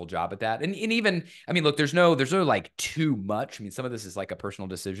wonderful job at that. And even, I mean, look, there's no like too much. I mean, some of this is like a personal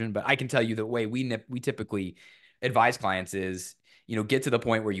decision, but I can tell you the way we typically advise clients is, get to the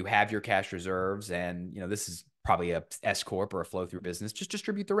point where you have your cash reserves, and, this is probably a S corp or a flow through business, just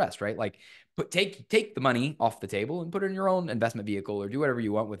distribute the rest, right? Like, take the money off the table and put it in your own investment vehicle or do whatever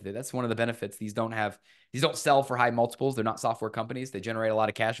you want with it. That's one of the benefits. These don't sell for high multiples. They're not software companies. They generate a lot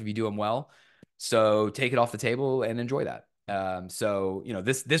of cash if you do them well. So take it off the table and enjoy that. So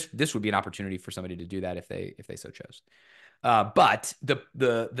this would be an opportunity for somebody to do that if they so chose. But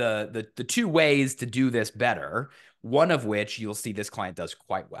the 2 ways to do this better, one of which you'll see this client does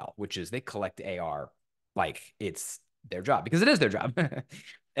quite well, which is they collect AR like it's their job, because it is their job.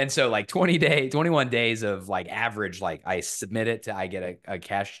 And so like 21 days of like average, like I submit it to, I get a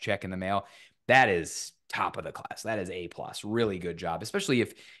cash check in the mail. That is top of the class. That is A+, really good job, especially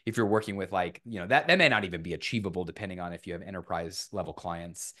if you're working with like, that may not even be achievable depending on if you have enterprise level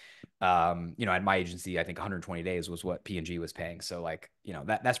clients. At my agency, I think 120 days was what P&G was paying. So like,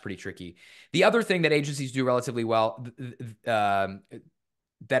 that's pretty tricky. The other thing that agencies do relatively well,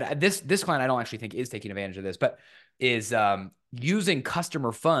 that this client I don't actually think is taking advantage of this, but is using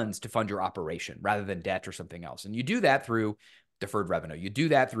customer funds to fund your operation rather than debt or something else. And you do that through deferred revenue. You do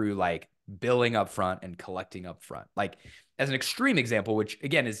that through like billing upfront and collecting upfront. Like, as an extreme example, which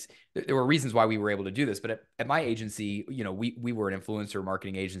again there were reasons why we were able to do this, but at my agency, we were an influencer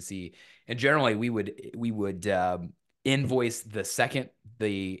marketing agency, and generally we would invoice the second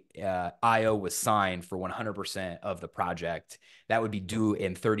the IO was signed for 100% of the project. That would be due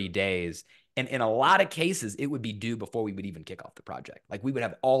in 30 days. And in a lot of cases, it would be due before we would even kick off the project. Like, we would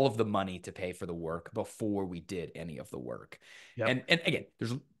have all of the money to pay for the work before we did any of the work. Yep. And again,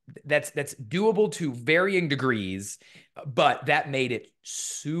 that's doable to varying degrees, but that made it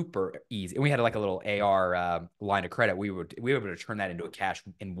super easy. And we had like a little AR line of credit. We were able to turn that into a cash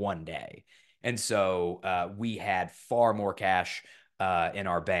in 1 day. And so we had far more cash in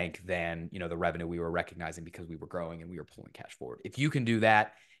our bank than, the revenue we were recognizing, because we were growing and we were pulling cash forward. If you can do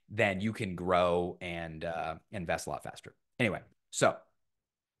that, then you can grow and invest a lot faster. Anyway, so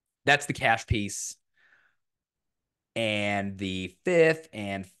that's the cash piece. And the 5th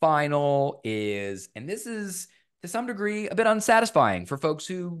and final is, and this is to some degree a bit unsatisfying for folks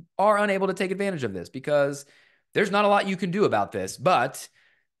who are unable to take advantage of this, because there's not a lot you can do about this, but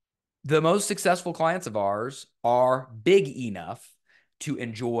the most successful clients of ours are big enough to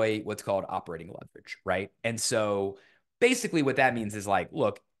enjoy what's called operating leverage, right? And so basically what that means is like,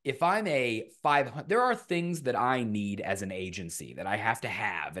 look, if I'm a 500, there are things that I need as an agency that I have to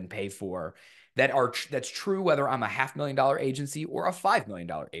have and pay for that's true whether I'm a $500,000 agency or a $5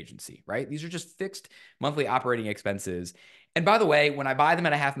 million agency, right? These are just fixed monthly operating expenses. And by the way, when I buy them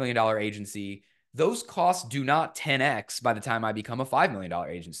at a $500,000 agency, those costs do not 10x by the time I become a $5 million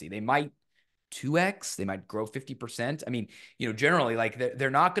agency. They might 2x, they might grow 50%. I mean, generally, like they're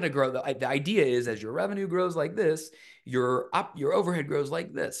not going to grow. The idea is as your revenue grows like this, your overhead grows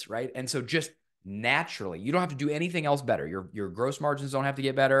like this, right? And so just naturally, you don't have to do anything else better. Your gross margins don't have to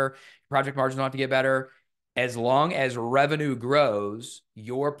get better. Project margins don't have to get better. As long as revenue grows,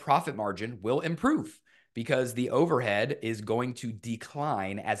 your profit margin will improve because the overhead is going to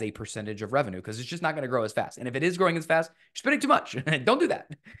decline as a percentage of revenue because it's just not going to grow as fast. And if it is growing as fast, you're spending too much. Don't do that.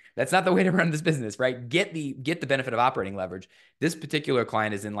 That's not the way to run this business, right? Get the benefit of operating leverage. This particular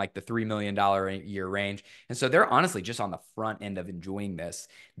client is in like the $3 million a year range. And so they're honestly just on the front end of enjoying this.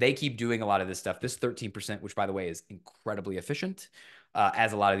 They keep doing a lot of this stuff. This 13%, which by the way is incredibly efficient,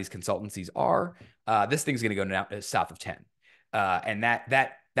 as a lot of these consultancies are, this thing's going to go now south of 10. And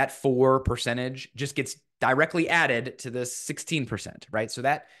that 4% just gets directly added to the 16%, right? So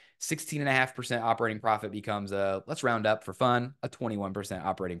that 16.5% operating profit becomes let's round up for fun, a 21%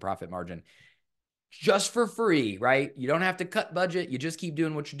 operating profit margin just for free, right? You don't have to cut budget. You just keep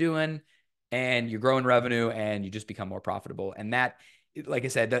doing what you're doing and you're growing revenue and you just become more profitable. And that, like I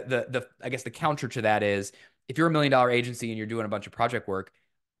said, I guess the counter to that is if you're a $1 million agency and you're doing a bunch of project work,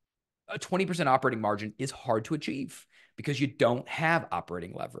 a 20% operating margin is hard to achieve because you don't have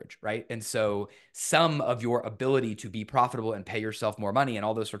operating leverage, right? And so some of your ability to be profitable and pay yourself more money and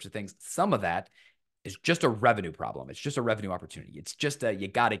all those sorts of things, some of that is just a revenue problem. It's just a revenue opportunity. It's just you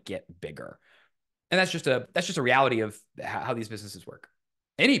got to get bigger. And that's just a reality of how these businesses work.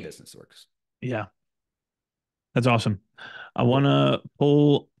 Any business works. Yeah. That's awesome. I want to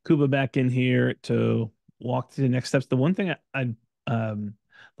pull Kuba back in here to walk through the next steps. The one thing I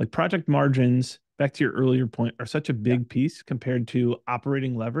like project margins, back to your earlier point, are such a big piece compared to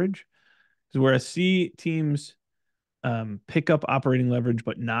operating leverage. Because where I see teams pick up operating leverage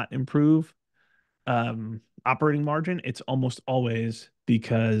but not improve operating margin, it's almost always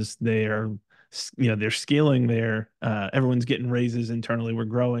because they're scaling everyone's getting raises internally. We're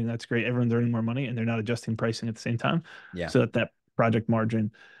growing. That's great. Everyone's earning more money and they're not adjusting pricing at the same time. Yeah. So that project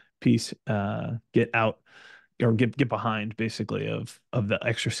margin piece get out or get behind basically of the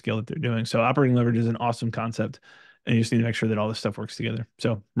extra skill that they're doing. So operating leverage is an awesome concept and you just need to make sure that all this stuff works together.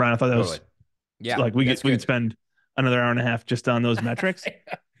 So Ryan, I thought that was like we could spend another hour and a half just on those metrics.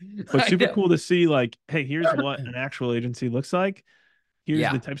 But super cool to see like, hey, here's what an actual agency looks like.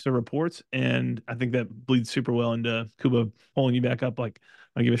 Here's the types of reports. And I think that bleeds super well into Kuba pulling you back up. Like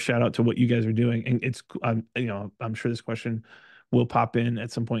I'll give a shout out to what you guys are doing. And I'm sure this question will pop in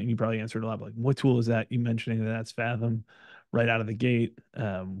at some point and you probably answered a lot. But like, what tool is that? You mentioning that's Fathom right out of the gate.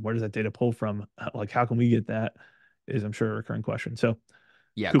 Where does that data pull from? Like, how can we get that is I'm sure a recurring question. So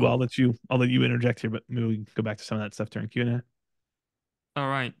yeah, Kuba, cool. I'll let you interject here, but maybe we can go back to some of that stuff during Q&A. All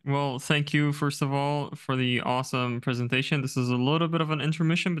right. Well, thank you, first of all, for the awesome presentation. This is a little bit of an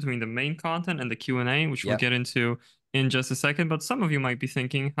intermission between the main content and the Q&A, which we'll get into in just a second. But some of you might be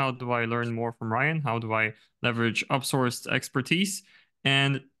thinking, how do I learn more from Ryan? How do I leverage Upsourced expertise?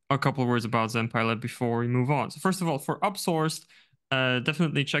 And a couple of words about ZenPilot before we move on. So first of all, for Upsourced,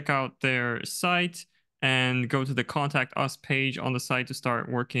 definitely check out their site and go to the Contact Us page on the site to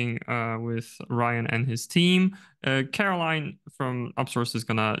start working with Ryan and his team. Caroline from Upsource is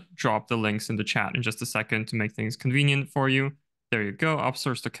going to drop the links in the chat in just a second to make things convenient for you. There you go,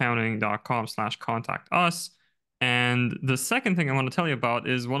 upsourcedaccounting.com/contact us. And the second thing I want to tell you about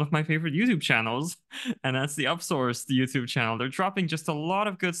is one of my favorite YouTube channels, and that's the Upsourced YouTube channel. They're dropping just a lot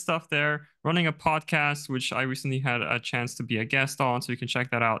of good stuff there, running a podcast, which I recently had a chance to be a guest on, so you can check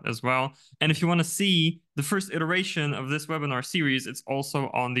that out as well. And if you want to see the first iteration of this webinar series, it's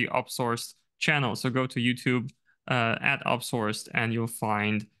also on the Upsourced channel. So go to YouTube at Upsourced, and you'll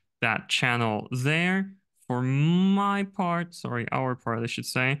find that channel there. For my part, sorry, our part, I should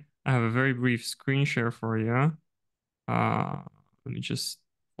say, I have a very brief screen share for you. Let me just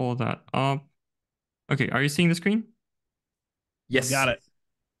pull that up. Okay, are you seeing the screen? Yes. Got it.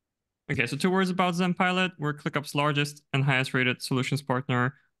 Okay, so 2 words about ZenPilot. We're ClickUp's largest and highest rated solutions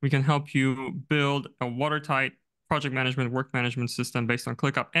partner. We can help you build a watertight project management, work management system based on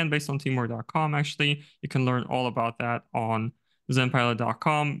ClickUp and based on teamwork.com, actually. You can learn all about that on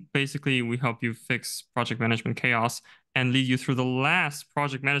ZenPilot.com. Basically, we help you fix project management chaos and lead you through the last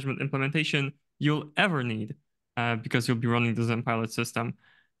project management implementation you'll ever need because you'll be running the ZenPilot system.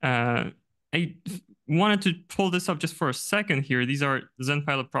 wanted to pull this up just for a second here. These are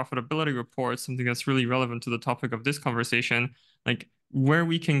ZenPilot profitability reports, something that's really relevant to the topic of this conversation. Like where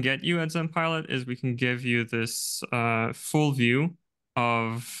we can get you at ZenPilot is we can give you this full view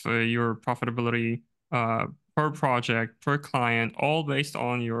of your profitability per project, per client, all based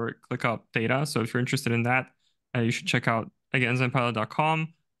on your ClickUp data. So if you're interested in that, you should check out, again,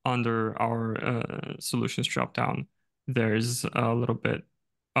 ZenPilot.com. Under our solutions dropdown, there's a little bit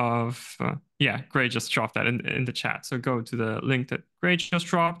of yeah, Gray just dropped that in the chat. So go to the link that Gray just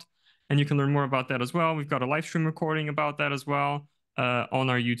dropped, and you can learn more about that as well. We've got a live stream recording about that as well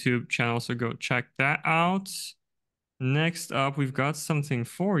on our YouTube channel. So go check that out. Next up, we've got something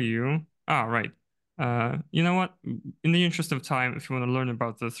for you. Ah, right. You know what? In the interest of time, if you want to learn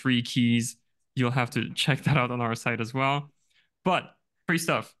about the 3 keys, you'll have to check that out on our site as well. But free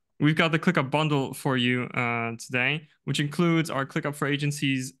stuff. We've got the ClickUp bundle for you today, which includes our ClickUp for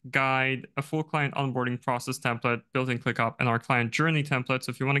Agencies guide, a full client onboarding process template built in ClickUp, and our client journey template.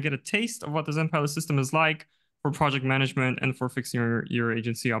 So if you want to get a taste of what the ZenPilot system is like for project management and for fixing your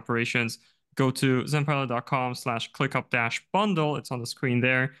agency operations, go to zenpilot.com/clickup-bundle. It's on the screen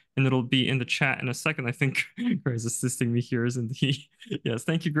there, and it'll be in the chat in a second. I think Gray's assisting me here, isn't he? Yes,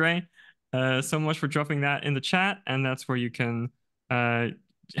 thank you, Gray. So much for dropping that in the chat, and that's where you can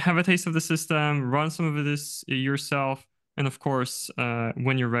have a taste of the system, run some of this yourself, and of course,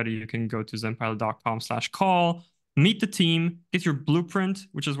 when you're ready, you can go to zenpilot.com/call, meet the team, get your blueprint,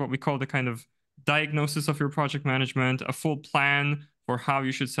 which is what we call the kind of diagnosis of your project management, a full plan for how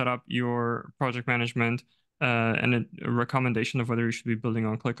you should set up your project management, and a recommendation of whether you should be building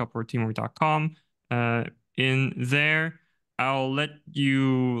on ClickUp or teamwork.com. In there, I'll let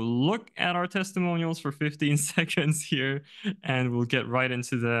you look at our testimonials for 15 seconds here, and we'll get right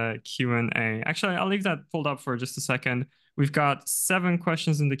into the Q&A. Actually, I'll leave that pulled up for just a second. We've got 7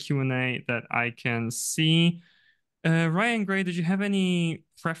 questions in the Q&A that I can see. Ryan, Gray, did you have any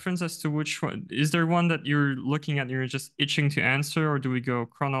preference as to which one? Is there one that you're looking at and you're just itching to answer, or do we go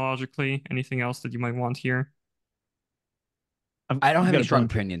chronologically? Anything else that you might want here? I don't have any strong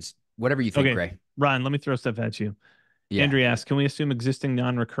opinions. Whatever you think, Okay, Gray. Ryan, let me throw stuff at you. Yeah. Andrea asks, can we assume existing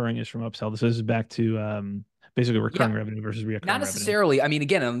non-recurring is from upsell? This is back to basically recurring revenue versus reoccurring Not necessarily. Revenue. I mean,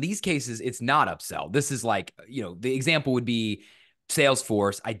 again, in these cases, it's not upsell. This is like, the example would be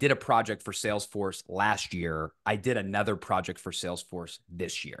Salesforce. I did a project for Salesforce last year. I did another project for Salesforce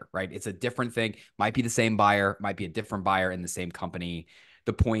this year, right? It's a different thing. Might be the same buyer, might be a different buyer in the same company.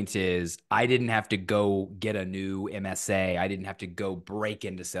 The point is, I didn't have to go get a new MSA. I didn't have to go break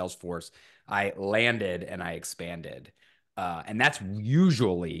into Salesforce. I landed and I expanded. And that's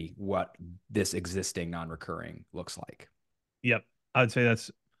usually what this existing non-recurring looks like. Yep. I would say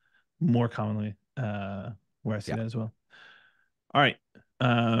that's more commonly where I see that as well. All right.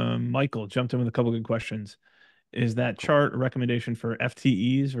 Michael jumped in with a couple good questions. Is that chart a recommendation for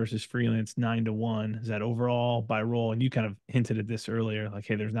FTEs versus freelance 9-to-1? Is that overall by role? And you kind of hinted at this earlier, like,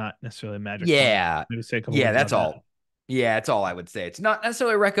 hey, there's not necessarily a magic formula. Maybe say a couple words that's about all. that. Yeah, that's all I would say. It's not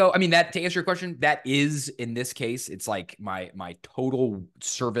necessarily reco. I mean, that to answer your question, that is in this case, it's like my total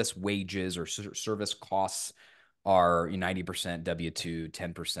service wages or service costs are 90% W-2,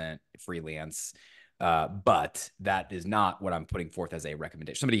 10% freelance. But that is not what I'm putting forth as a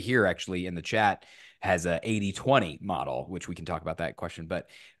recommendation. Somebody here actually in the chat has a 80-20 model, which we can talk about that question. But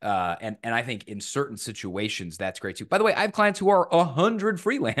and I think in certain situations that's great too. By the way, I have clients who are 100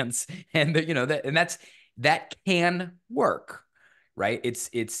 freelance, and that can work, right? It's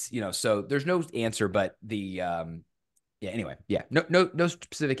so there's no answer, but no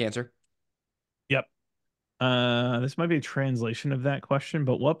specific answer. Yep. This might be a translation of that question,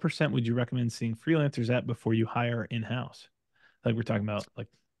 but what % would you recommend seeing freelancers at before you hire in-house? Like we're talking about,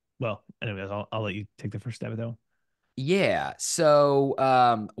 well, anyways, I'll let you take the first step of that one. Yeah.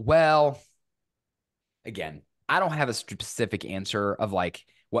 So, well, again, I don't have a specific answer of like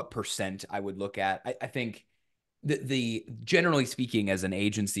what % I would look at. I think the generally speaking, as an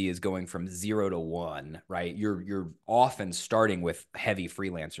agency is going from 0 to 1, right? You're often starting with heavy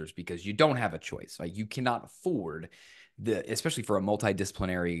freelancers because you don't have a choice. Like you cannot afford especially for a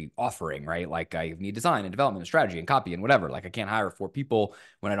multidisciplinary offering, right? Like I need design and development and strategy and copy and whatever. Like I can't hire 4 people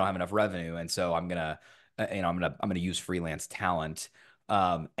when I don't have enough revenue. And so I'm going to use freelance talent.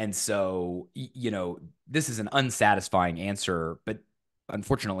 And so, this is an unsatisfying answer, but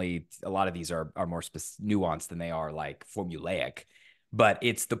unfortunately, a lot of these are more nuanced than they are like formulaic. But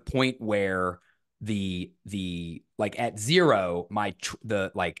it's the point where the like at zero,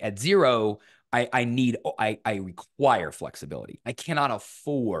 at zero, I require flexibility. I cannot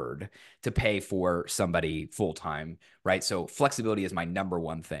afford to pay for somebody full time, right? So flexibility is my number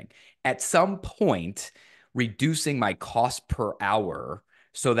one thing. At some point, reducing my cost per hour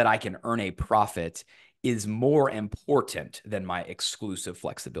so that I can earn a profit is more important than my exclusive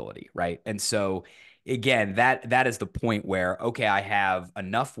flexibility, right? And so again, that is the point where, okay, I have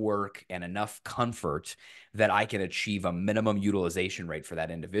enough work and enough comfort that I can achieve a minimum utilization rate for that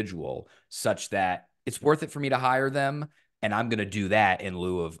individual such that it's worth it for me to hire them. And I'm going to do that in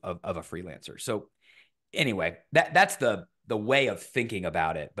lieu of a freelancer. So anyway, that's the way of thinking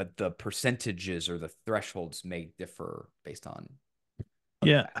about it, but the percentages or the thresholds may differ based on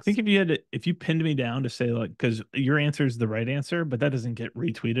other Yeah, I facts. think if you pinned me down to say like, because your answer is the right answer, but that doesn't get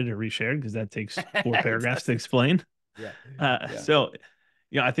retweeted or reshared because that takes 4 paragraphs to explain. Yeah. Yeah. So,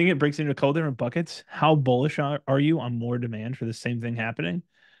 I think it breaks into a couple different buckets. How bullish are you on more demand for the same thing happening?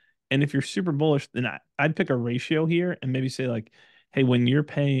 And if you're super bullish, then I'd pick a ratio here and maybe say like, hey, when you're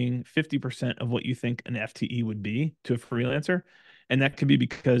paying 50% of what you think an FTE would be to a freelancer, and that could be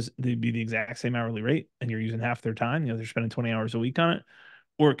because they'd be the exact same hourly rate and you're using half their time, they're spending 20 hours a week on it,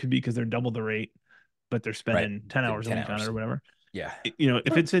 or it could be because they're double the rate, but they're Right. spending 10 Doing hours a 10 week on it hours. or whatever. Yeah.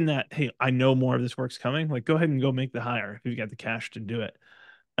 If it's in that, hey, I know more of this work's coming, like go ahead and go make the hire if you've got the cash to do it.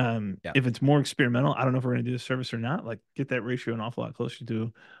 Yeah. If it's more experimental, I don't know if we're going to do the service or not. Like, get that ratio an awful lot closer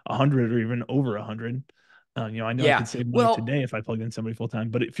to 100 or even over 100. I know I Yeah. could save money Well, today if I plugged in somebody full time,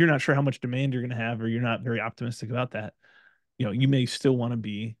 but if you're not sure how much demand you're going to have, or you're not very optimistic about that, you may still want to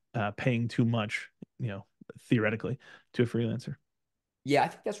be paying too much, theoretically, to a freelancer. yeah, I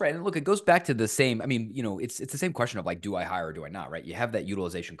think that's right. And look, it goes back to the same. I mean, it's the same question of like, do I hire or do I not? Right? You have that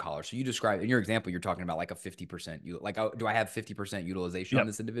utilization collar. So you describe in your example, you're talking about like a 50%. Like, oh, do I have 50% utilization on Yep.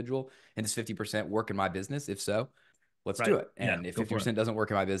 this individual, and this 50% work in my business? If so, let's do Right. it. Yeah. And if Go for it. 50% doesn't work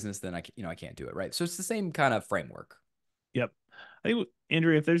in my business, then I can't do it. Right? So it's the same kind of framework. Yep. I think,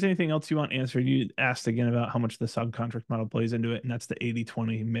 Andrea, if there's anything else you want answered, you asked again about how much the subcontract model plays into it, and that's the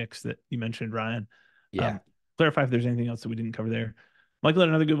 80/20 mix that you mentioned, Ryan. Yeah. Um, Clarify if there's anything else that we didn't cover there. Michael had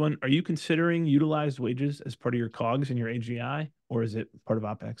another good one. Are you considering utilized wages as part of your COGS in your AGI, or is it part of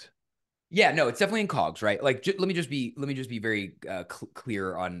OpEx? Yeah, no, it's definitely in COGS, right? Like, let me just be very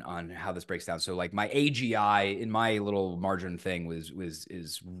clear on how this breaks down. So, like, my AGI in my little margin thing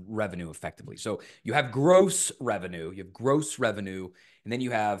is revenue effectively. So you have gross revenue, and then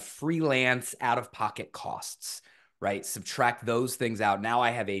you have freelance out of pocket costs, right? Subtract those things out. Now I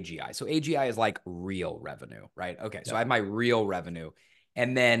have AGI. So AGI is like real revenue, right? Okay, so I Yep. have my real revenue,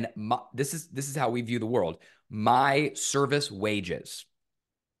 and then this is how we view the world. My service wages,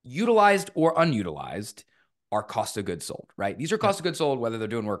 utilized or unutilized, are cost of goods sold, right? These are Yep. cost of goods sold whether they're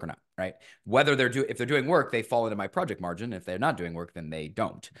doing work or not, right? If they're doing work, they fall into my project margin. If they're not doing work, then they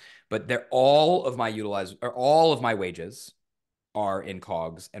don't. But they're all of my utilized or all of my wages are in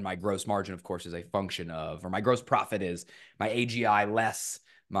COGS, and my gross margin, of course, is a function of, or my gross profit is my AGI less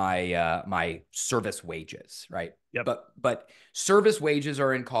my service wages, right? Yep. But service wages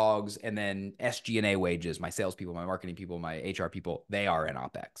are in COGS, and then SG&A wages, my salespeople, my marketing people, my HR people, they are in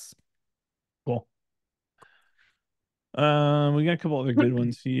OpEx. Cool. We got a couple other good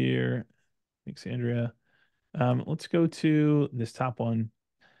ones here. Thanks, Andrea. Let's go to this top one.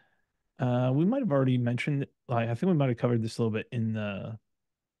 We might have already mentioned, like, I think we might have covered this a little bit in the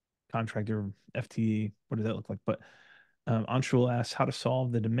contractor FTE. What does that look like? But Anshul asks how to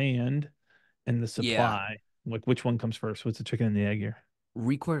solve the demand and the Yeah. supply. Like, which one comes first? What's the chicken and the egg here?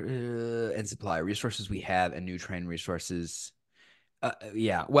 And supply resources we have and new train resources.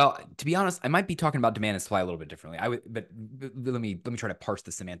 Yeah. Well, to be honest, I might be talking about demand and supply a little bit differently. But let me try to parse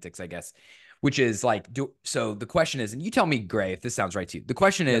the semantics, I guess, which is like, so the question is, and you tell me, Gray, if this sounds right to you. The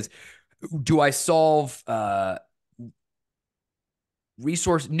question Yep. is, do I solve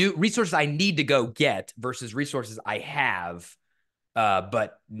new resources I need to go get versus resources I have,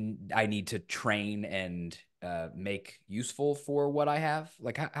 but I need to train and make useful for what I have?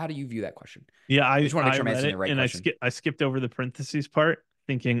 Like, how do you view that question? Yeah, I I just want to make I sure I'm read answering the it right and question. I skipped over the parentheses part,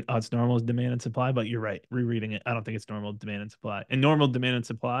 thinking it's normal as demand and supply. But you're right. Rereading it, I don't think it's normal demand and supply. And normal demand and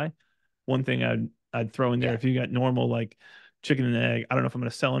supply, one thing I'd throw in there, Yeah. if you got normal like chicken and egg, I don't know if I'm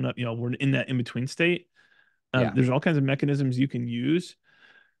going to sell enough. We're in that in between state. Yeah. There's all kinds of mechanisms you can use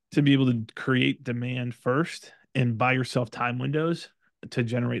to be able to create demand first and buy yourself time windows to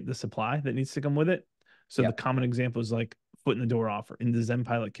generate the supply that needs to come with it. So the Yep. common example is like foot in the door offer. In the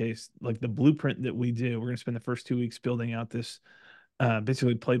ZenPilot case, like the blueprint that we do, we're going to spend the first 2 weeks building out this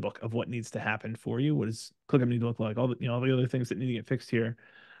basically playbook of what needs to happen for you. What does ClickUp need to look like? All the other things that need to get fixed here.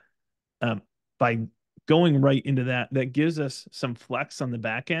 By going right into that, that gives us some flex on the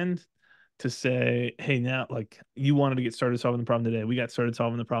back end to say, hey, now, like, you wanted to get started solving the problem today. We got started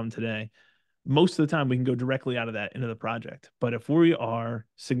solving the problem today. Most of the time, we can go directly out of that into the project. But if we are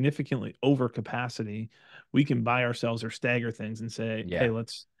significantly over capacity, we can buy ourselves or stagger things and say, hey,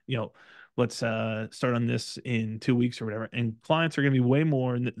 Yeah. let's start on this in 2 weeks or whatever. And clients are going to be way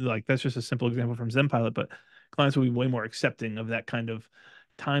more, like, that's just a simple example from ZenPilot, but clients will be way more accepting of that kind of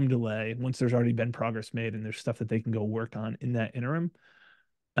time delay once there's already been progress made and there's stuff that they can go work on in that interim.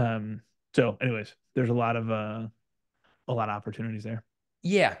 So anyways, there's a lot of opportunities there.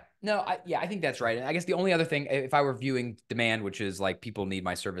 Yeah. No, I think that's right. And I guess the only other thing, if I were viewing demand, which is like people need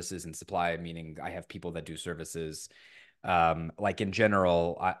my services, and supply, meaning I have people that do services, like in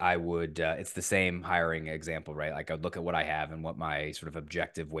general, I would, it's the same hiring example, right? Like I'd look at what I have and what my sort of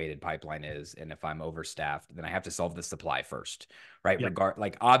objective weighted pipeline is. And if I'm overstaffed, then I have to solve the supply first, right? Yep.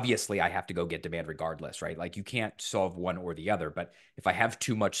 Like obviously I have to go get demand regardless, right? Like you can't solve one or the other, but if I have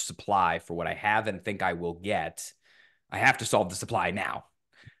too much supply for what I have and think I will get, I have to solve the supply now,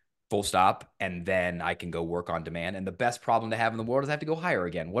 full stop. And then I can go work on demand. And the best problem to have in the world is I have to go hire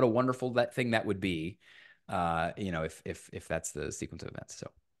again. What a wonderful thing that would be, if that's the sequence of events. So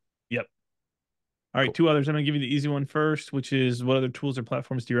Yep. All right, cool. two others. I'm going to give you the easy one first, which is what other tools or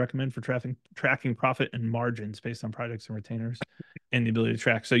platforms do you recommend for tracking profit and margins based on projects and retainers and the ability to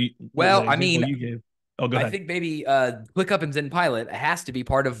track? So the Well, I example mean, you gave. Oh, go I ahead. think maybe ClickUp and ZenPilot has to be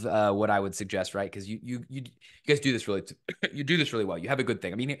part of what I would suggest, right? Because you guys do this really you do this really well. You have a good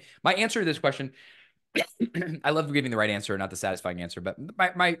thing. I mean, my answer to this question, I love giving the right answer, not the satisfying answer, but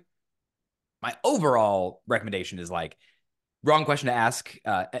my overall recommendation is like wrong question to ask,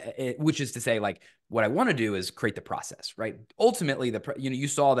 which is to say, like, what I want to do is create the process, right? Ultimately, you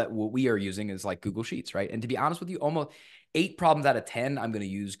saw that what we are using is like Google Sheets, right? And to be honest with you, almost 8 problems out of 10, I'm going to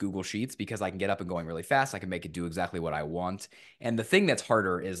use Google Sheets because I can get up and going really fast. I can make it do exactly what I want. And the thing that's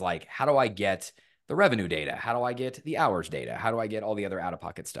harder is like, how do I get the revenue data? How do I get the hours data? How do I get all the other out of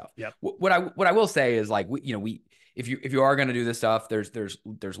pocket stuff? Yep. What I will say is like, we if you are going to do this stuff,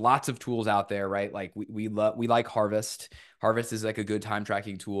 there's lots of tools out there, right? Like we like Harvest. Harvest is like a good time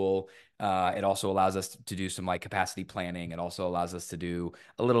tracking tool. It also allows us to do some like capacity planning. It also allows us to do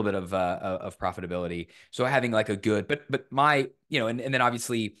a little bit of profitability. So having like a good, but my, and then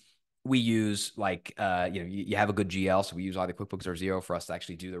obviously we use like, you have a good GL. So we use either QuickBooks or Xero for us to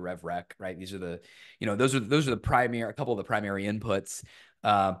actually do the rev rec, right? These are those are the primary, a couple of the primary inputs.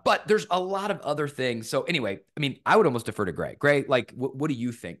 But there's a lot of other things. So anyway, I mean, I would almost defer to Gray. Gray, like, what do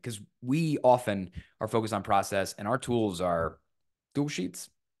you think? Because we often are focused on process, and our tools are Google Sheets.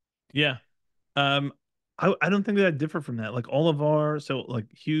 Yeah. Um, I don't think that differ from that. Like all of our, so like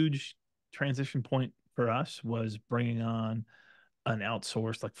huge transition point for us was bringing on an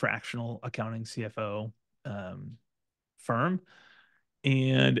outsourced, like fractional accounting CFO firm.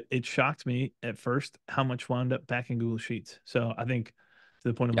 And it shocked me at first how much wound up back in Google Sheets. So I think to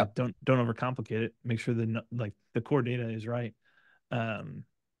the point of like, Yep. don't overcomplicate it. Make sure that like the core data is right. Um,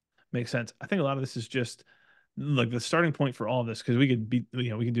 Makes sense. I think a lot of this is just like the starting point for all of this, because we could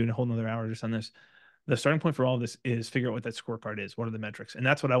do a whole nother hour just on this. The starting point for all of this is figure out what that scorecard is. What are the metrics? And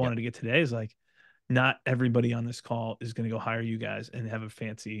that's what I Yep. wanted to get today is like, not everybody on this call is going to go hire you guys and have a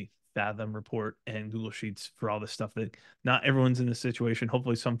fancy Fathom report and Google Sheets for all this stuff. That not everyone's in this situation.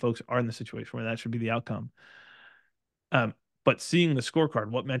 Hopefully some folks are in the situation where that should be the outcome. Um, but seeing the scorecard,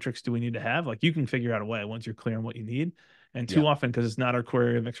 what metrics do we need to have? Like you can figure out a way once you're clear on what you need. And too Yep. often, because it's not our core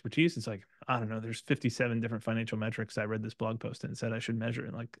area of expertise, it's like, I don't know, there's 57 different financial metrics I read this blog post and said I should measure.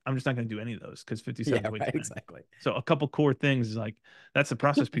 And like, I'm just not going to do any of those because 57 Yeah. is way Right. too many. Exactly. So a couple core things is like, that's the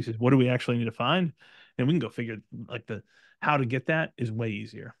process pieces. What do we actually need to find? And we can go figure like how to get that is way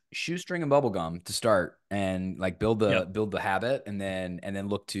easier. Shoestring and bubble gum to start, and like build Yep. the habit, and then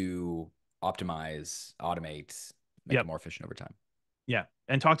look to optimize, automate, make it Yep. more efficient over time. Yeah.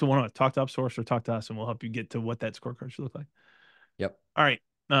 And talk to one of us, talk to Upsourced or talk to us, and we'll help you get to what that scorecard should look like. Yep. All right.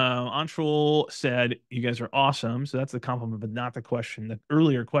 Anshul said, you guys are awesome. So that's the compliment, but not the question. The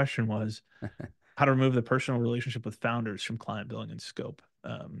earlier question was how to remove the personal relationship with founders from client billing and scope.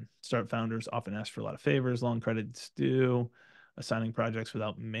 Startup founders often ask for a lot of favors, long credits due, assigning projects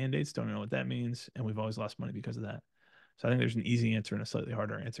without mandates. Don't know what that means. And we've always lost money because of that. So I think there's an easy answer and a slightly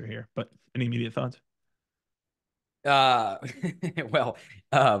harder answer here. But any immediate thoughts? Uh, well,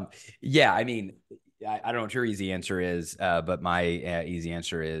 yeah, I mean, I don't know what your easy answer is, but my easy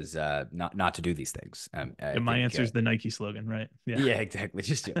answer is not to do these things. I And my think, answer is the Nike slogan, right? Yeah. yeah, exactly.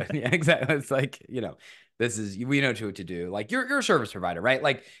 Just do it. Yeah, exactly. It's like, this is, we know what to do. Like you're a service provider, right?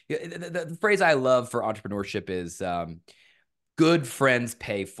 Like the phrase I love for entrepreneurship is good friends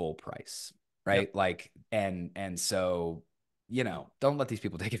pay full price, Yep. right? Like, and so don't let these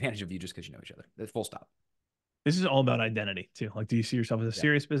people take advantage of you just because you know each other. That's full stop. This is all about identity too. Like, do you see yourself as a Yeah.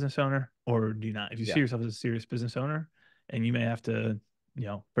 serious business owner or do you not? If you see yourself as a serious business owner and you may have to,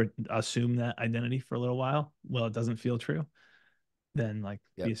 assume that identity for a little while, well, it doesn't feel true, then like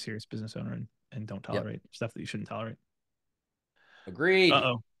be a serious business owner and don't tolerate stuff that you shouldn't tolerate. Agreed.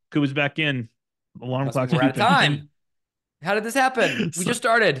 Uh-oh. Kuba's back in. Alarm Must mean clock's we're out of beeping. time. How did this happen? We just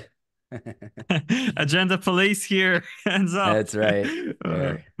started. Agenda police here. Hands up. That's right.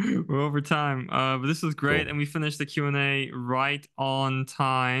 We're over time. But this was great, Cool. and we finished the Q&A right on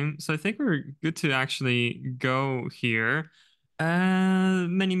time. So I think we're good to actually go here.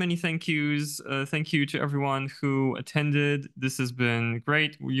 Many thank yous. Thank you to everyone who attended. This has been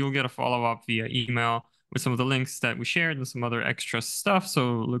great. You'll get a follow-up via email with some of the links that we shared and some other extra stuff.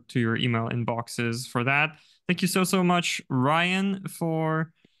 So look to your email inboxes for that. Thank you so much, Ryan,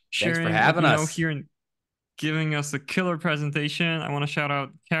 for sharing, Thanks for having us here and giving us a killer presentation. I want to shout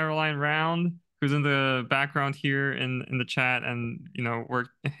out Caroline Round, who's in the background here in the chat and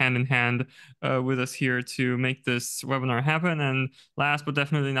worked hand in hand with us here to make this webinar happen. And last but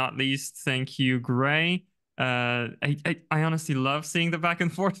definitely not least, thank you, Gray. I honestly love seeing the back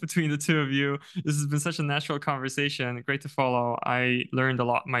and forth between the two of you. This has been such a natural conversation. Great to follow. I learned a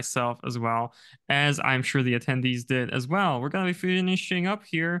lot myself as well, as I'm sure the attendees did as well. We're going to be finishing up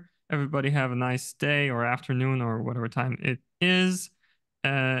here. Everybody have a nice day or afternoon or whatever time it is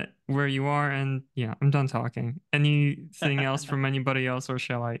where you are. And yeah, I'm done talking. Anything else from anybody else, or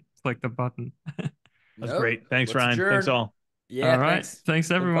shall I click the button? That's great. Thanks, Ryan. Adjourn. Thanks all. All right. Thanks.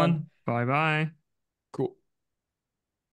 Thanks everyone. Bye-bye.